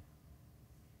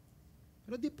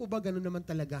 Pero di po ba ganun naman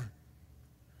talaga?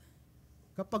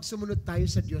 Kapag sumunod tayo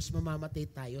sa Diyos, mamamatay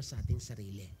tayo sa ating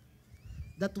sarili.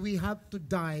 That we have to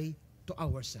die to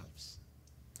ourselves.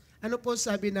 Ano po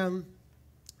sabi ng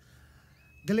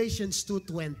Galatians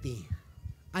 2:20?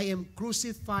 I am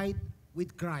crucified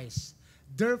with Christ.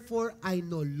 Therefore, I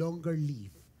no longer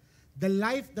live. The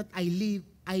life that I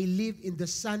live in the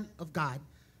Son of God,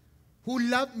 who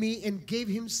loved me and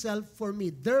gave Himself for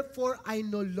me. Therefore, I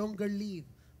no longer live,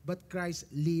 but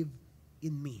Christ live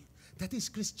in me. That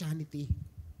is Christianity.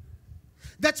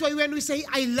 That's why when we say,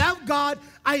 I love God,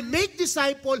 I make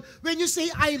disciple, when you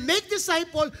say, I make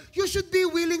disciple, you should be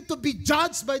willing to be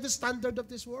judged by the standard of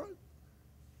this world.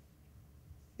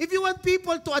 If you want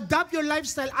people to adopt your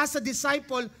lifestyle as a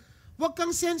disciple, huwag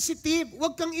kang sensitive,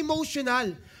 huwag kang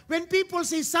emotional. When people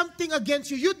say something against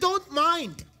you, you don't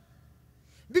mind.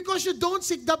 Because you don't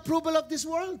seek the approval of this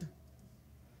world.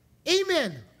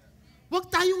 Amen. Huwag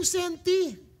tayong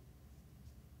senti.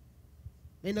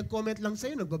 May nag-comment lang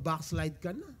sa'yo, nagba-backslide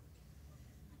ka na.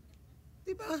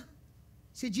 Diba?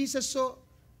 Si Jesus, so,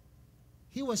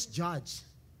 He was judged.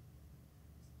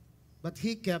 But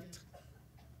He kept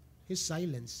His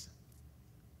silence.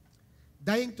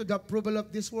 Dying to the approval of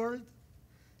this world,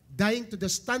 dying to the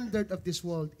standard of this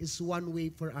world is one way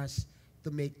for us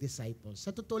to make disciples. Sa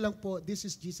totoo lang po, this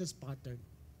is Jesus' pattern.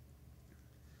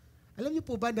 Alam niyo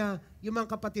po ba na yung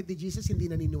mga kapatid ni Jesus hindi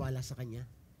naniniwala sa Kanya?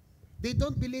 They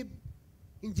don't believe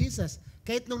in Jesus.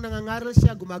 Kahit nung nangangaral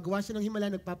siya, gumagawa siya ng himala,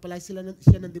 nagpapalay siya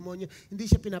ng demonyo, hindi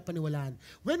siya pinapaniwalaan.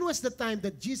 When was the time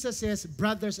that Jesus says,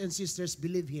 brothers and sisters,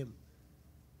 believe Him?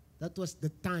 That was the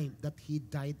time that He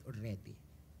died already.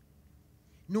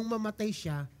 Nung mamatay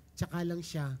siya, tsaka lang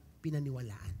siya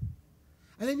pinaniwalaan.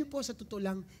 Alam niyo po, sa totoo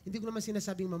lang, hindi ko naman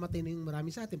sinasabing mamatay na yung marami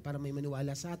sa atin para may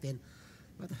maniwala sa atin.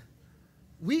 But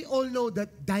we all know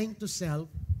that dying to self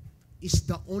is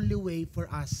the only way for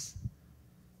us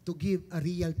to give a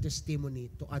real testimony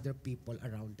to other people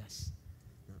around us.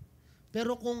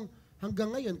 Pero kung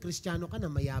hanggang ngayon, Kristiyano ka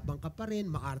na, mayabang ka pa rin,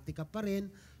 maarte ka pa rin,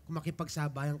 kung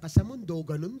makipagsabayan ka sa mundo,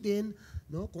 ganun din,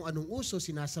 no? Kung anong uso,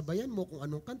 sinasabayan mo, kung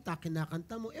anong kanta,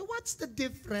 kinakanta mo, what's the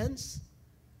difference?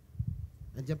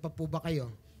 Andiyan pa po ba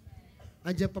kayo?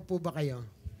 Andiyan pa po ba kayo?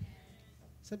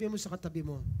 Sabihin mo sa katabi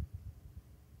mo,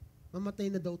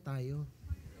 mamatay na daw tayo.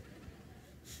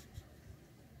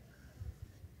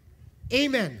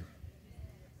 Amen.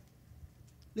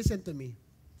 Listen to me.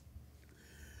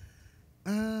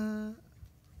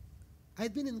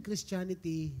 I've been in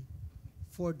Christianity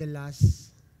for the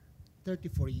last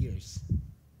 34 years.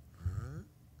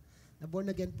 Na-born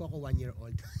again po ako 1 year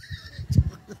old.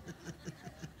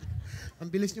 Ang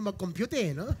bilis nyo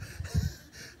mag-compute no?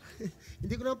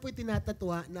 Hindi ko naman po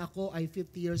itinatatwa na ako ay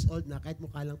 50 years old na kahit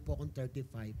mukha lang po akong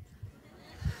 35.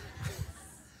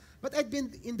 But I've been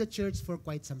in the church for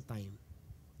quite some time.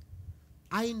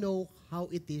 I know how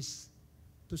it is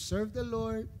to serve the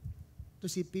Lord,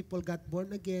 to see people got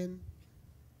born again,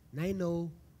 and I know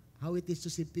how it is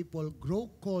to see people grow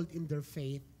cold in their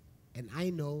faith, and I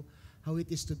know how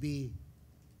it is to be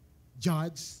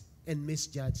judged and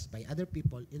misjudged by other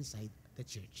people inside the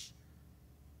church.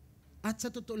 At sa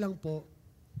totoo lang po,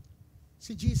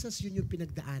 si Jesus yun yung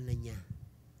pinagdaanan niya.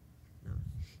 No?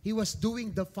 He was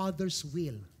doing the Father's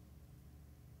will.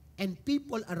 And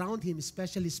people around Him,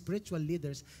 especially spiritual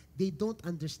leaders, they don't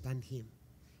understand Him.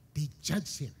 They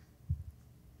judge Him.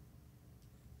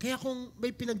 Kaya kung may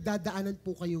pinagdadaanan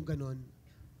po kayong ganon,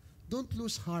 don't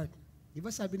lose heart. Di ba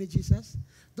sabi ni Jesus?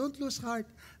 Don't lose heart.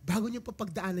 Bago niyo pa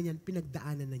pagdaanan yan,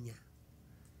 pinagdaanan na niya.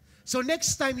 So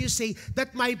next time you say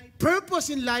that my purpose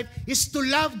in life is to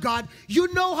love God,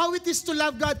 you know how it is to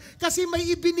love God kasi may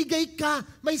ibinigay ka,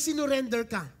 may sinurrender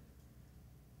ka.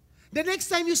 The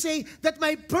next time you say that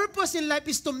my purpose in life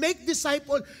is to make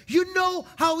disciple, you know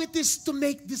how it is to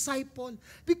make disciple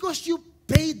because you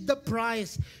paid the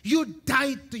price. You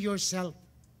died to yourself.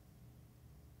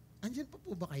 Andyan pa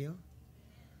po ba kayo?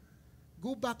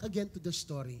 Go back again to the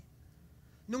story.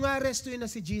 Nung arestuin na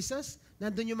si Jesus,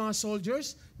 nandun yung mga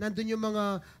soldiers, nandun yung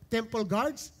mga temple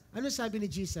guards, ano sabi ni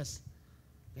Jesus?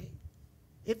 Okay.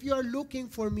 If you are looking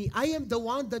for me, I am the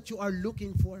one that you are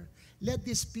looking for. Let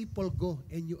these people go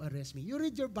and you arrest me. You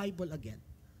read your Bible again.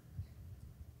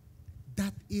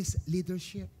 That is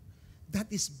leadership. That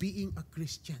is being a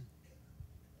Christian.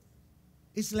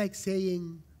 It's like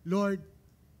saying, Lord,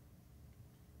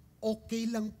 okay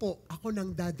lang po ako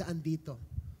nang dadaan dito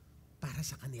para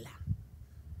sa kanila.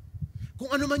 Kung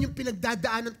ano man yung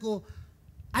pinagdadaanan ko,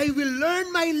 I will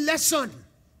learn my lesson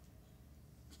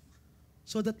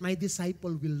so that my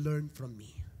disciple will learn from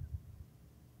me.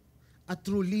 A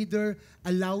true leader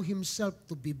allow himself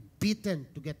to be beaten,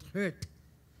 to get hurt,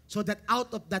 so that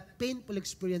out of that painful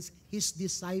experience, his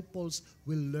disciples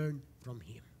will learn from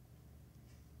him.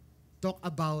 Talk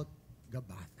about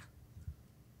Gabata.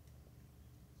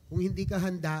 Kung hindi ka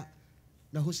handa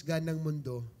na husgan ng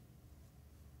mundo,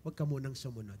 huwag ka munang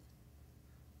sumunod.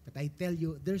 But I tell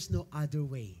you, there's no other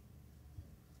way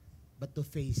but to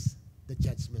face the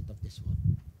judgment of this world.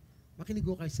 Makinig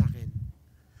ko kayo sa akin.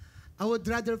 I would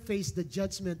rather face the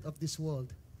judgment of this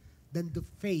world than to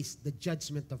face the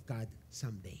judgment of God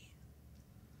someday.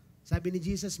 Sabi ni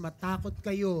Jesus, matakot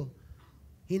kayo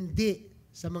hindi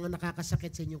sa mga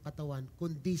nakakasakit sa inyong katawan,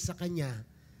 kundi sa Kanya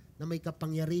na may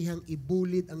kapangyarihang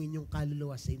ibulid ang inyong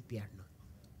kaluluwa sa impyerno.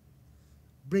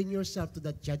 Bring yourself to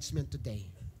that judgment today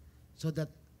so that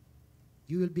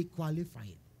you will be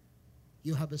qualified.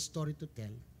 You have a story to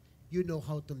tell. You know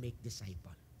how to make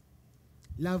disciple.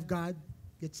 Love God,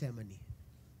 Gethsemane,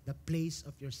 the place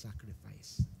of your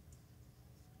sacrifice.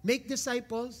 Make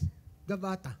disciples,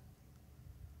 Gabata,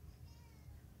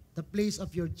 the place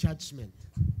of your judgment.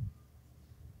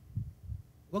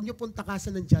 Huwag niyo pong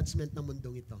takasan ng judgment ng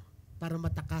mundong ito para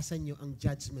matakasan niyo ang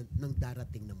judgment ng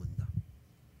darating na mundo.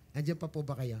 Andiyan pa po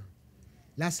ba kayo?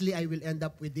 Lastly, I will end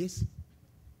up with this.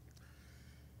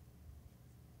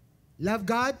 Love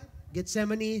God,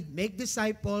 Gethsemane, make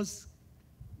disciples,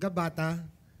 Gabata,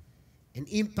 and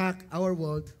impact our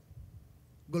world,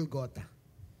 Golgotha.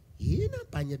 Yun ang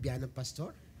panyabihan ng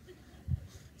pastor.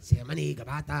 Gethsemane,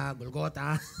 Gabata,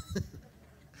 Golgotha.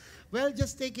 Well,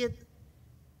 just take it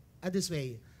this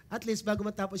way. At least, bago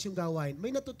matapos yung gawain, may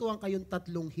natutuhan kayong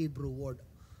 3 Hebrew word.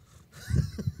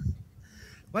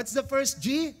 What's the first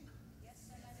G?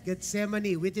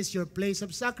 Gethsemane, which is your place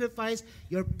of sacrifice,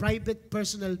 your private,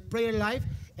 personal prayer life.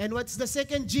 And what's the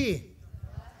second G?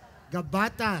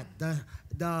 Gabata,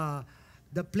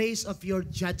 the place of your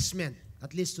judgment,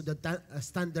 at least to the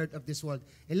standard of this world.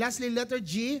 And lastly, letter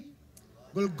G,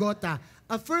 Golgotha,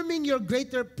 affirming your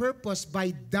greater purpose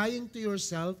by dying to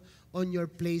yourself on your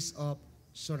place of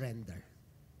surrender.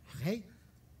 Okay?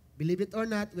 Believe it or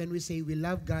not, when we say we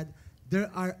love God,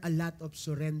 there are a lot of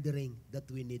surrendering that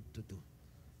we need to do.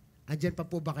 Andyan pa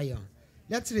po ba kayo?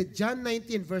 Let's read John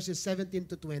 19 verses 17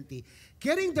 to 20.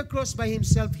 Carrying the cross by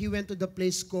himself, he went to the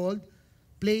place called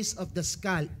place of the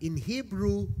skull, in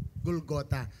Hebrew,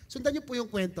 Golgotha. Sundan niyo po yung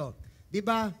kwento. Di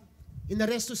ba,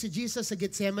 inaresto si Jesus sa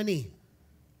Gethsemane.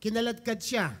 Kinaladkad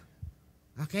siya.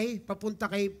 Okay? Papunta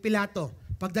kay Pilato.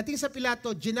 Pagdating sa Pilato,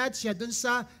 ginad siya dun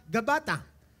sa Gabata.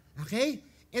 Okay?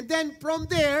 And then from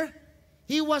there,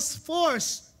 he was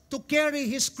forced to carry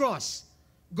his cross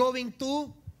going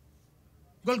to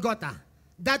Golgotha,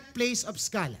 that place of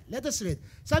skull. Let us read.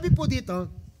 Sabi po dito,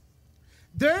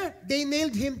 there they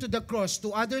nailed him to the cross. 2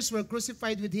 others were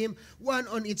crucified with him, one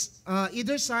on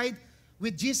either side,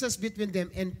 with Jesus between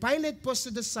them. And Pilate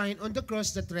posted a sign on the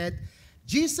cross that read,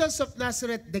 Jesus of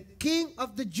Nazareth, the King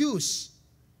of the Jews.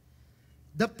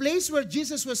 The place where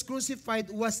Jesus was crucified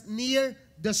was near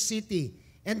the city.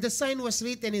 And the sign was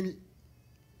written in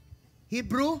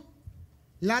Hebrew,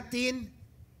 Latin,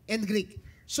 and Greek,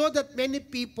 so that many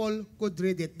people could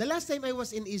read it. The last time I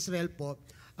was in Israel po,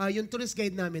 yung tourist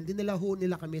guide namin, dinala ho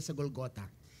nila kami sa Golgotha.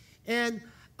 And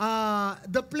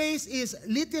the place is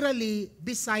literally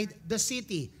beside the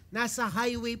city. Nasa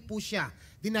highway po siya.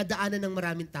 Dinadaanan ng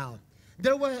maraming tao.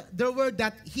 There were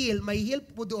that hill, may hill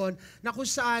po doon, na kung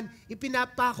saan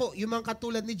ipinapako yung mga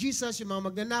katulad ni Jesus, yung mga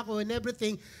magnanakaw and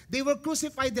everything, they were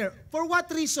crucified there. For what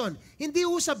reason? Hindi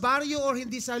ho sa baryo or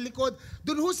hindi sa likod.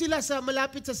 Doon ho sila sa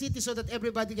malapit sa city so that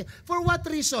everybody can. For what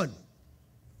reason?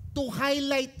 To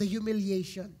highlight the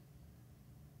humiliation.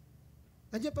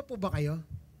 Nandiyan pa po ba kayo?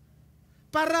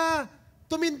 Para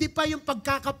tumindi pa yung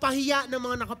pagkakapahiya ng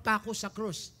mga nakapako sa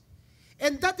krus.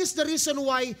 And that is the reason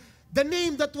why the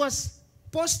name that was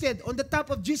posted on the top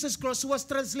of Jesus' cross was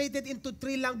translated into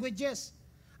 3 languages.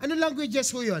 Ano languages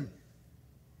ho yun?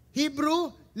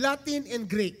 Hebrew, Latin,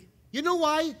 and Greek. You know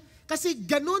why? Kasi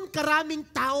ganun karaming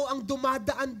tao ang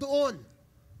dumadaan doon.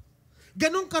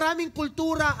 Ganun karaming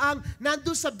kultura ang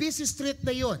nandun sa busy street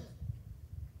na yon.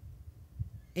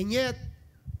 And yet,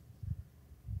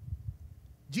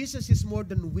 Jesus is more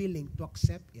than willing to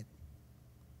accept it.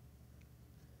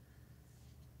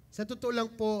 Sa totoo lang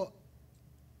po,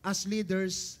 as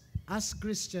leaders, as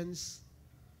Christians,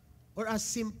 or as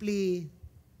simply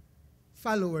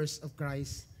followers of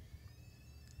Christ,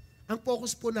 ang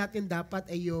focus po natin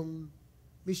dapat ay yung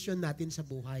mission natin sa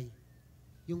buhay.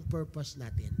 Yung purpose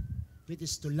natin. Which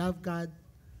is to love God,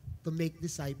 to make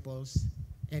disciples,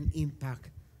 and impact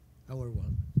our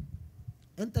world.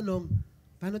 Ang tanong,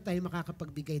 paano tayo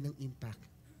makakapagbigay ng impact?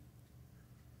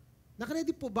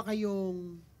 Nakaredy po ba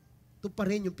kayong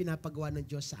tuparin yung pinapagawa ng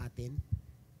Diyos sa atin?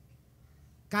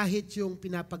 Kahit yung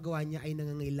pinapagawa niya ay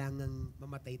nangangailangang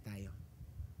mamatay tayo.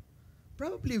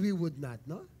 Probably we would not,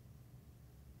 no?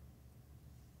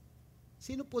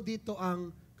 Sino po dito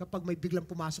ang kapag may biglang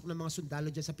pumasok ng mga sundalo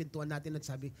dyan sa pintuan natin at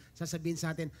sasabihin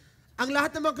sa atin, ang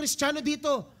lahat ng mga Kristiyano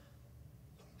dito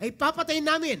ay papatayin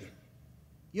namin.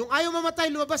 Yung ayaw mamatay,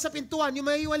 lumabas sa pintuan, yung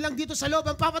may iwan lang dito sa loob,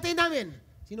 ang papatayin namin.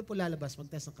 Sino po lalabas?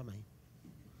 Mag-test ng kamay.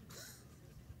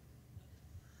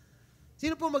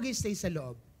 Sino po mag-stay sa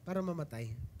loob para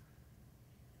mamatay?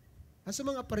 Sa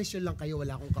mga aparisyon lang kayo,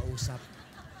 wala akong kausap.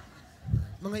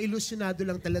 Mga ilusyonado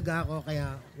lang talaga ako,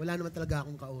 kaya wala naman talaga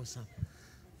akong kausap.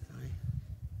 Okay.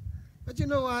 But you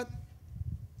know what?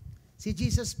 Si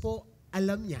Jesus po,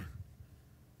 alam niya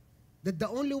that the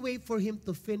only way for Him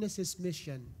to finish His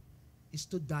mission is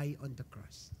to die on the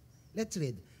cross. Let's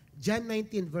read. John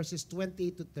 19 verses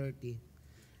 28 to 30.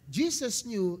 Jesus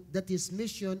knew that His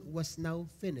mission was now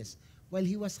finished while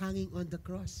He was hanging on the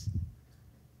cross.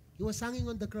 He was hanging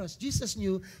on the cross. Jesus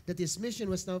knew that His mission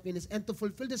was now finished. And to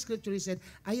fulfill the scripture, He said,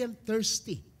 I am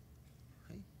thirsty.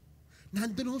 Okay?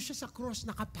 Nandun ho siya sa cross,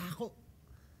 nakapako.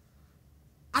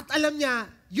 At alam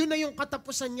niya, yun na yung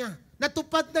katapusan niya.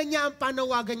 Natupad na niya ang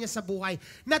panawagan niya sa buhay.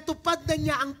 Natupad na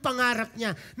niya ang pangarap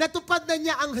niya. Natupad na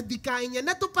niya ang hadikain niya.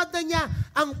 Natupad na niya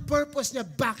ang purpose niya.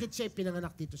 Bakit siya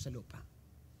pinanganak dito sa lupa?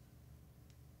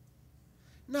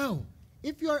 Now,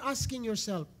 if you are asking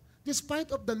yourself,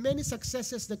 despite of the many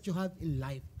successes that you have in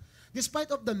life,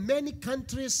 despite of the many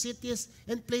countries, cities,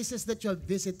 and places that you have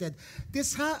visited,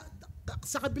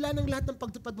 sa kabila ng lahat ng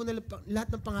pagtupad mo, lahat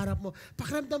ng pangarap mo,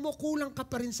 pakiramdam mo, kulang ka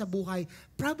pa rin sa buhay.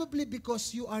 Probably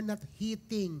because you are not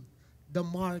hitting the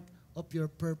mark of your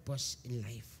purpose in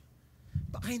life.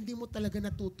 Baka hindi mo talaga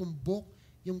natutumbok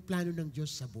yung plano ng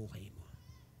Diyos sa buhay mo.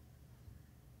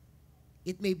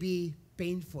 It may be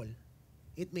painful.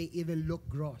 It may even look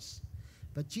gross.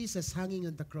 But Jesus hanging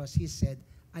on the cross, He said,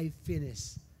 I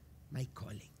finished my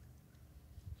calling.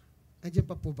 Andiyan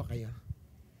pa po ba kayo?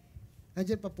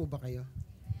 Andiyan pa po ba kayo?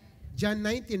 John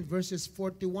 19 verses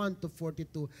 41 to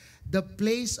 42. The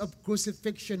place of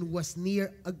crucifixion was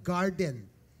near a garden,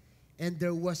 and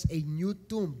there was a new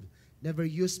tomb never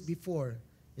used before.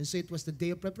 And so it was the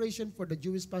day of preparation for the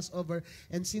Jewish Passover,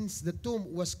 and since the tomb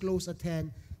was close at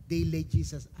hand, they laid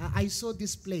Jesus. I saw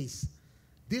this place.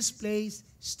 This place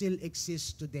still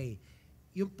exists today.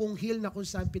 Yung pong hill na kung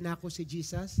saan pinako si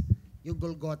Jesus, yung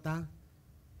Golgotha,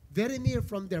 very near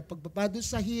from there. Pagbaba doon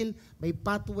sa hill, may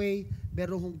pathway,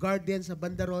 merong garden sa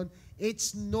bandaron.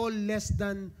 It's no less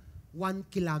than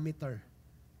 1 kilometer.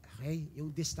 Okay?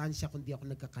 Yung distansya kung di ako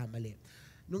nagkakamali.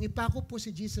 Nung ipako po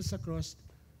si Jesus sa cross,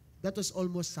 that was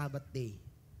almost Sabbath day.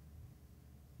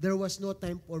 There was no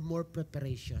time for more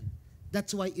preparation.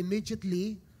 That's why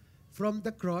immediately, from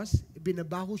the cross,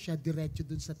 binabaho siya diretso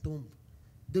dun sa tomb.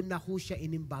 Dun na ho siya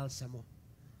inimbalsa mo.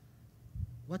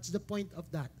 What's the point of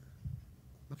that?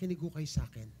 Makinig ho kayo sa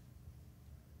akin.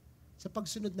 Sa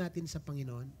pagsunod natin sa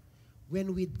Panginoon,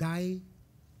 when we die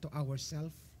to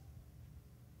ourselves,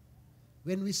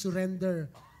 when we surrender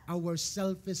our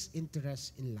selfish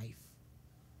interest in life,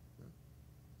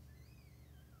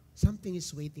 something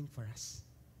is waiting for us.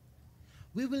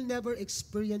 We will never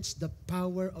experience the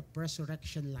power of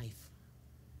resurrection life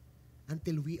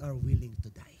until we are willing to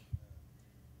die.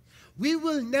 We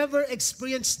will never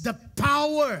experience the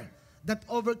power that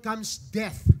overcomes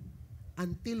death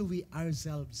until we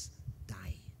ourselves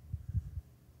die.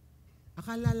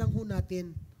 Akala lang ho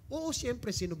natin, oo,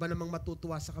 siyempre, sino ba namang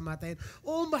matutuwa sa kamatayan?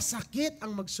 Oo, masakit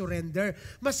ang mag-surrender,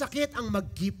 masakit ang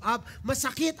mag-give up,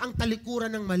 masakit ang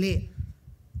talikuran ng mali.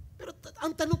 Pero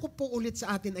ang tanong ko po ulit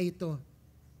sa atin ay ito,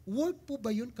 worth po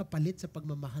ba yun kapalit sa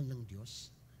pagmamahal ng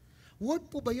Diyos? Worth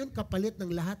po ba yun kapalit ng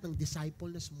lahat ng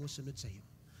disciple na sumusunod sa iyo?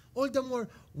 All the more,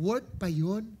 worth pa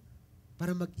yun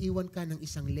para mag-iwan ka ng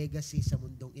isang legacy sa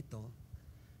mundong ito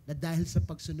na dahil sa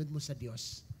pagsunod mo sa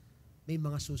Diyos, may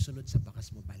mga susunod sa bakas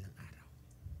mo balang araw.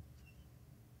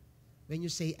 When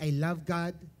you say, I love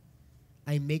God,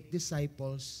 I make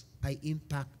disciples, I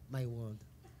impact my world.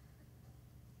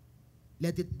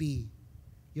 Let it be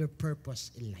your purpose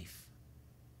in life.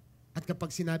 At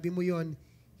kapag sinabi mo yon,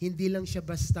 hindi lang siya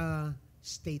basta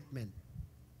statement.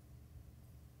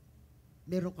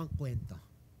 Meron kang kwento.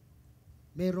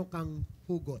 Meron kang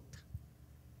hugot.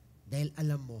 Dahil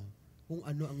alam mo kung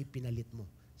ano ang ipinalit mo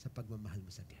sa pagmamahal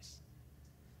mo sa Diyos.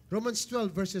 Romans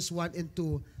 12 verses 1 and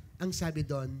 2, ang sabi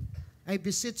doon, I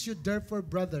beseech you therefore,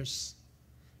 brothers,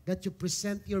 that you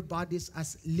present your bodies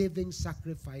as living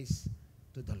sacrifice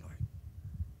to the Lord.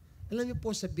 Alam niyo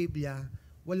po sa Biblia,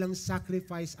 walang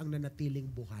sacrifice ang nanatiling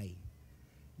buhay.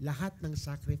 Lahat ng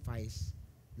sacrifice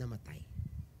namatay.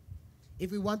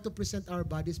 If we want to present our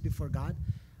bodies before God,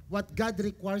 what God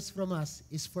requires from us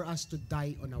is for us to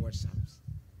die on ourselves.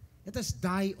 Let us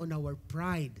die on our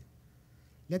pride.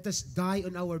 Let us die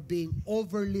on our being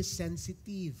overly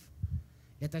sensitive.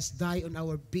 Let us die on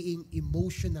our being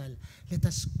emotional. Let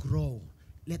us grow.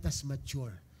 Let us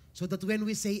mature. So that when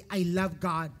we say, I love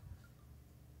God,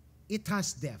 it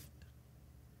has depth.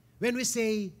 When we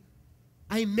say,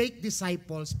 I make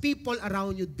disciples, people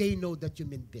around you, they know that you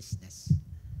mean business.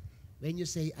 When you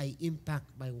say, I impact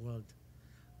my world,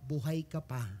 buhay ka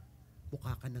pa,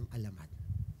 mukha ka ng alamat.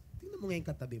 Tingnan mo ngayon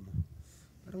katabi mo.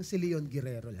 Parang si Leon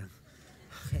Guerrero lang.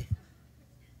 Okay.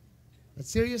 But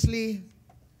seriously,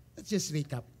 let's just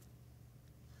recap.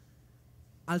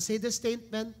 I'll say the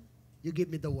statement, you give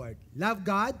me the word. Love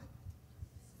God.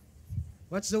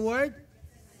 What's the word?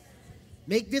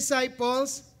 Make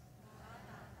disciples.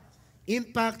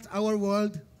 Impact our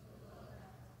world.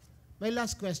 My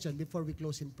last question before we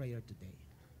close in prayer today.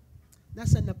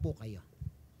 Nasaan na po kayo?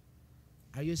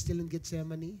 Are you still in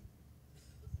Gethsemane?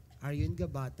 Are you in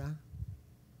Gabata?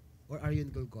 Or are you in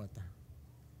Golgotha?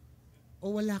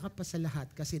 O wala ka pa sa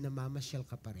lahat kasi namamasyal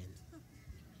ka pa rin?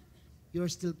 You're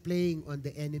still playing on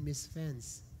the enemy's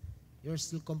fence. You're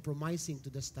still compromising to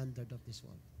the standard of this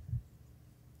world.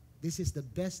 This is the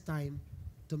best time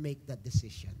to make that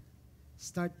decision.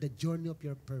 Start the journey of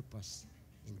your purpose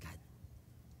in God.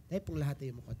 Tayo pong lahat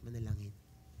ay mukot manalangin.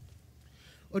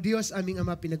 O Diyos, aming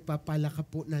Ama, pinagpapala ka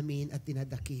po namin at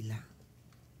tinadakila.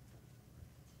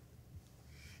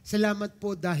 Salamat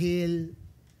po dahil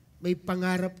may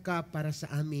pangarap ka para sa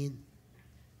amin.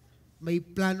 May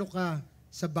plano ka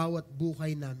sa bawat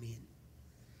buhay namin.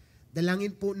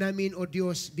 Dalangin po namin, O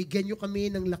Diyos, bigyan niyo kami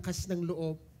ng lakas ng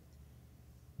loob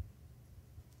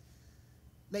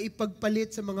na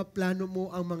ipagpalit sa mga plano mo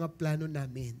ang mga plano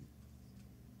namin.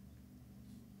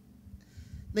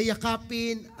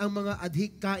 Nayakapin ang mga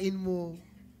adhikain mo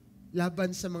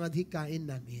laban sa mga adhikain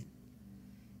namin.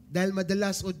 Dahil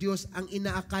madalas, O Diyos, ang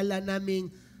inaakala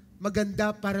naming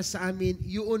maganda para sa amin,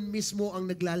 yun mismo ang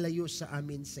naglalayo sa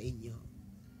amin sa inyo.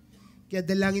 Kaya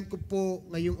dalangin ko po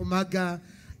ngayong umaga,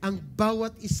 ang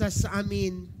bawat isa sa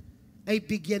amin ay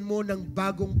bigyan mo ng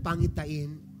bagong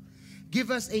pangitain.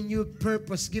 Give us a new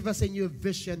purpose, give us a new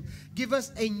vision, give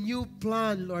us a new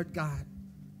plan, Lord God.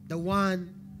 The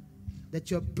one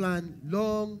that you have planned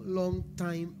long, long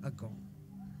time ago.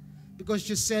 Because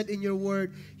you said in your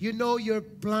word, you know your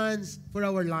plans for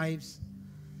our lives.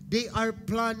 They are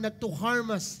planned not to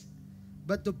harm us,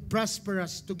 but to prosper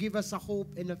us, to give us a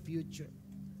hope and a future.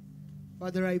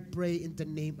 Father, I pray in the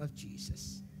name of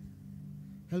Jesus.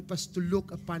 Help us to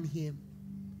look upon Him,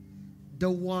 the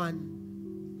one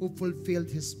who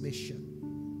fulfilled His mission,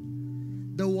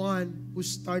 the one who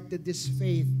started this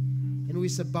faith and who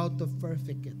is about to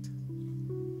perfect it.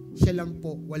 Siya lang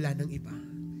po, wala nang iba.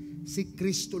 Si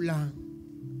Kristo lang.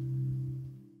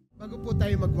 Bago po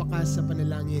tayo magwakas sa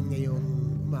panalangin ngayong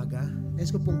umaga, nais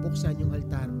ko pong buksan yung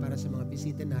altar para sa mga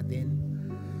bisita natin.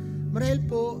 Marahil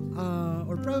po,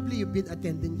 or probably you've been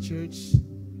attending church,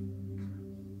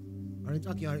 or in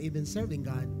fact, you are even serving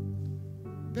God,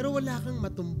 pero wala kang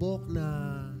matumbok na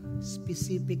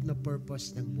specific na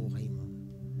purpose ng buhay mo.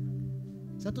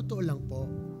 Sa totoo lang po,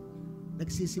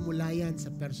 nagsisimula yan sa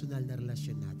personal na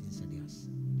relasyon natin sa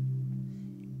Diyos.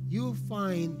 You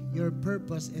find your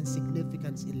purpose and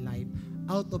significance in life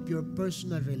out of your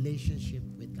personal relationship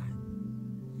with God.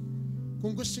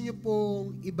 Kung gusto niyo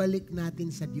pong ibalik natin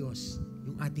sa Diyos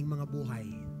yung ating mga buhay,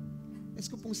 let's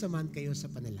ko pong samahan kayo sa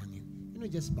panalangin. You know,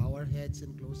 just bow our heads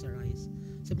and close our eyes.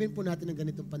 Sabihin po natin ang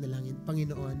ganitong panalangin.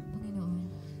 Panginoon,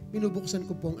 Binubuksan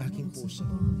ko po ang aking puso.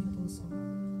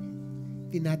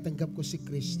 Tinatanggap ko si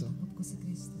Kristo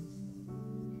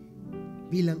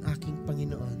bilang aking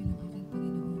Panginoon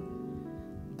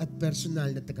at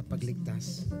personal na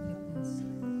tagapagligtas.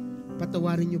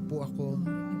 Patawarin niyo po ako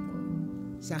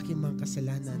sa aking mga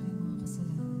kasalanan,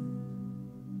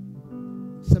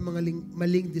 sa mga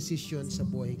maling desisyon sa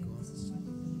buhay ko.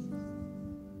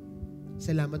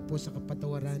 Salamat po sa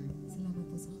kapatawaran.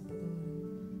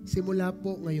 Simula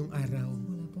po ngayong araw,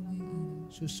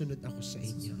 susunod ako sa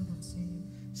inyo.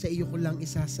 Sa iyo ko lang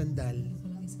isasandal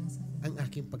ang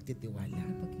aking pagtitiwala.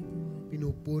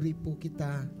 Pinupuri po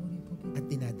kita at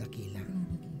dinadakila.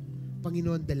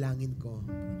 Panginoon, dalangin ko,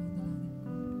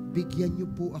 bigyan niyo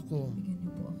po ako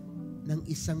ng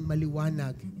isang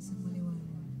maliwanag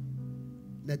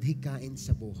na hikain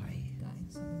sa buhay.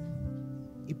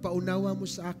 Ipaunawa mo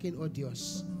sa akin, O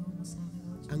Diyos,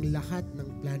 ang lahat ng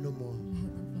plano mo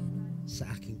sa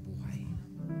aking buhay.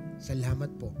 Salamat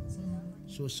po.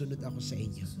 Susunod ako sa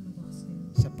inyo.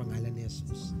 Sa pangalan ni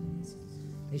Jesus.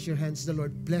 Raise your hands. The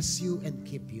Lord bless you and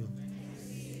keep you.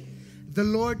 The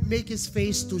Lord make His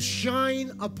face to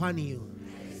shine upon you.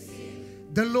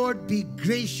 The Lord be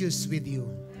gracious with you.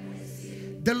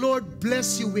 The Lord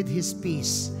bless you with His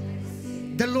peace.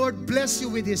 The Lord bless you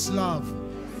with His love.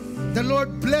 The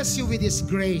Lord bless you with His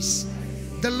grace.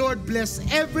 The Lord bless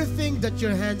everything that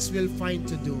your hands will find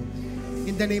to do.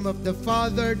 In the name of the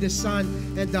Father, the Son,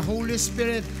 and the Holy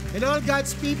Spirit. And all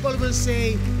God's people will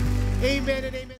say, Amen and amen.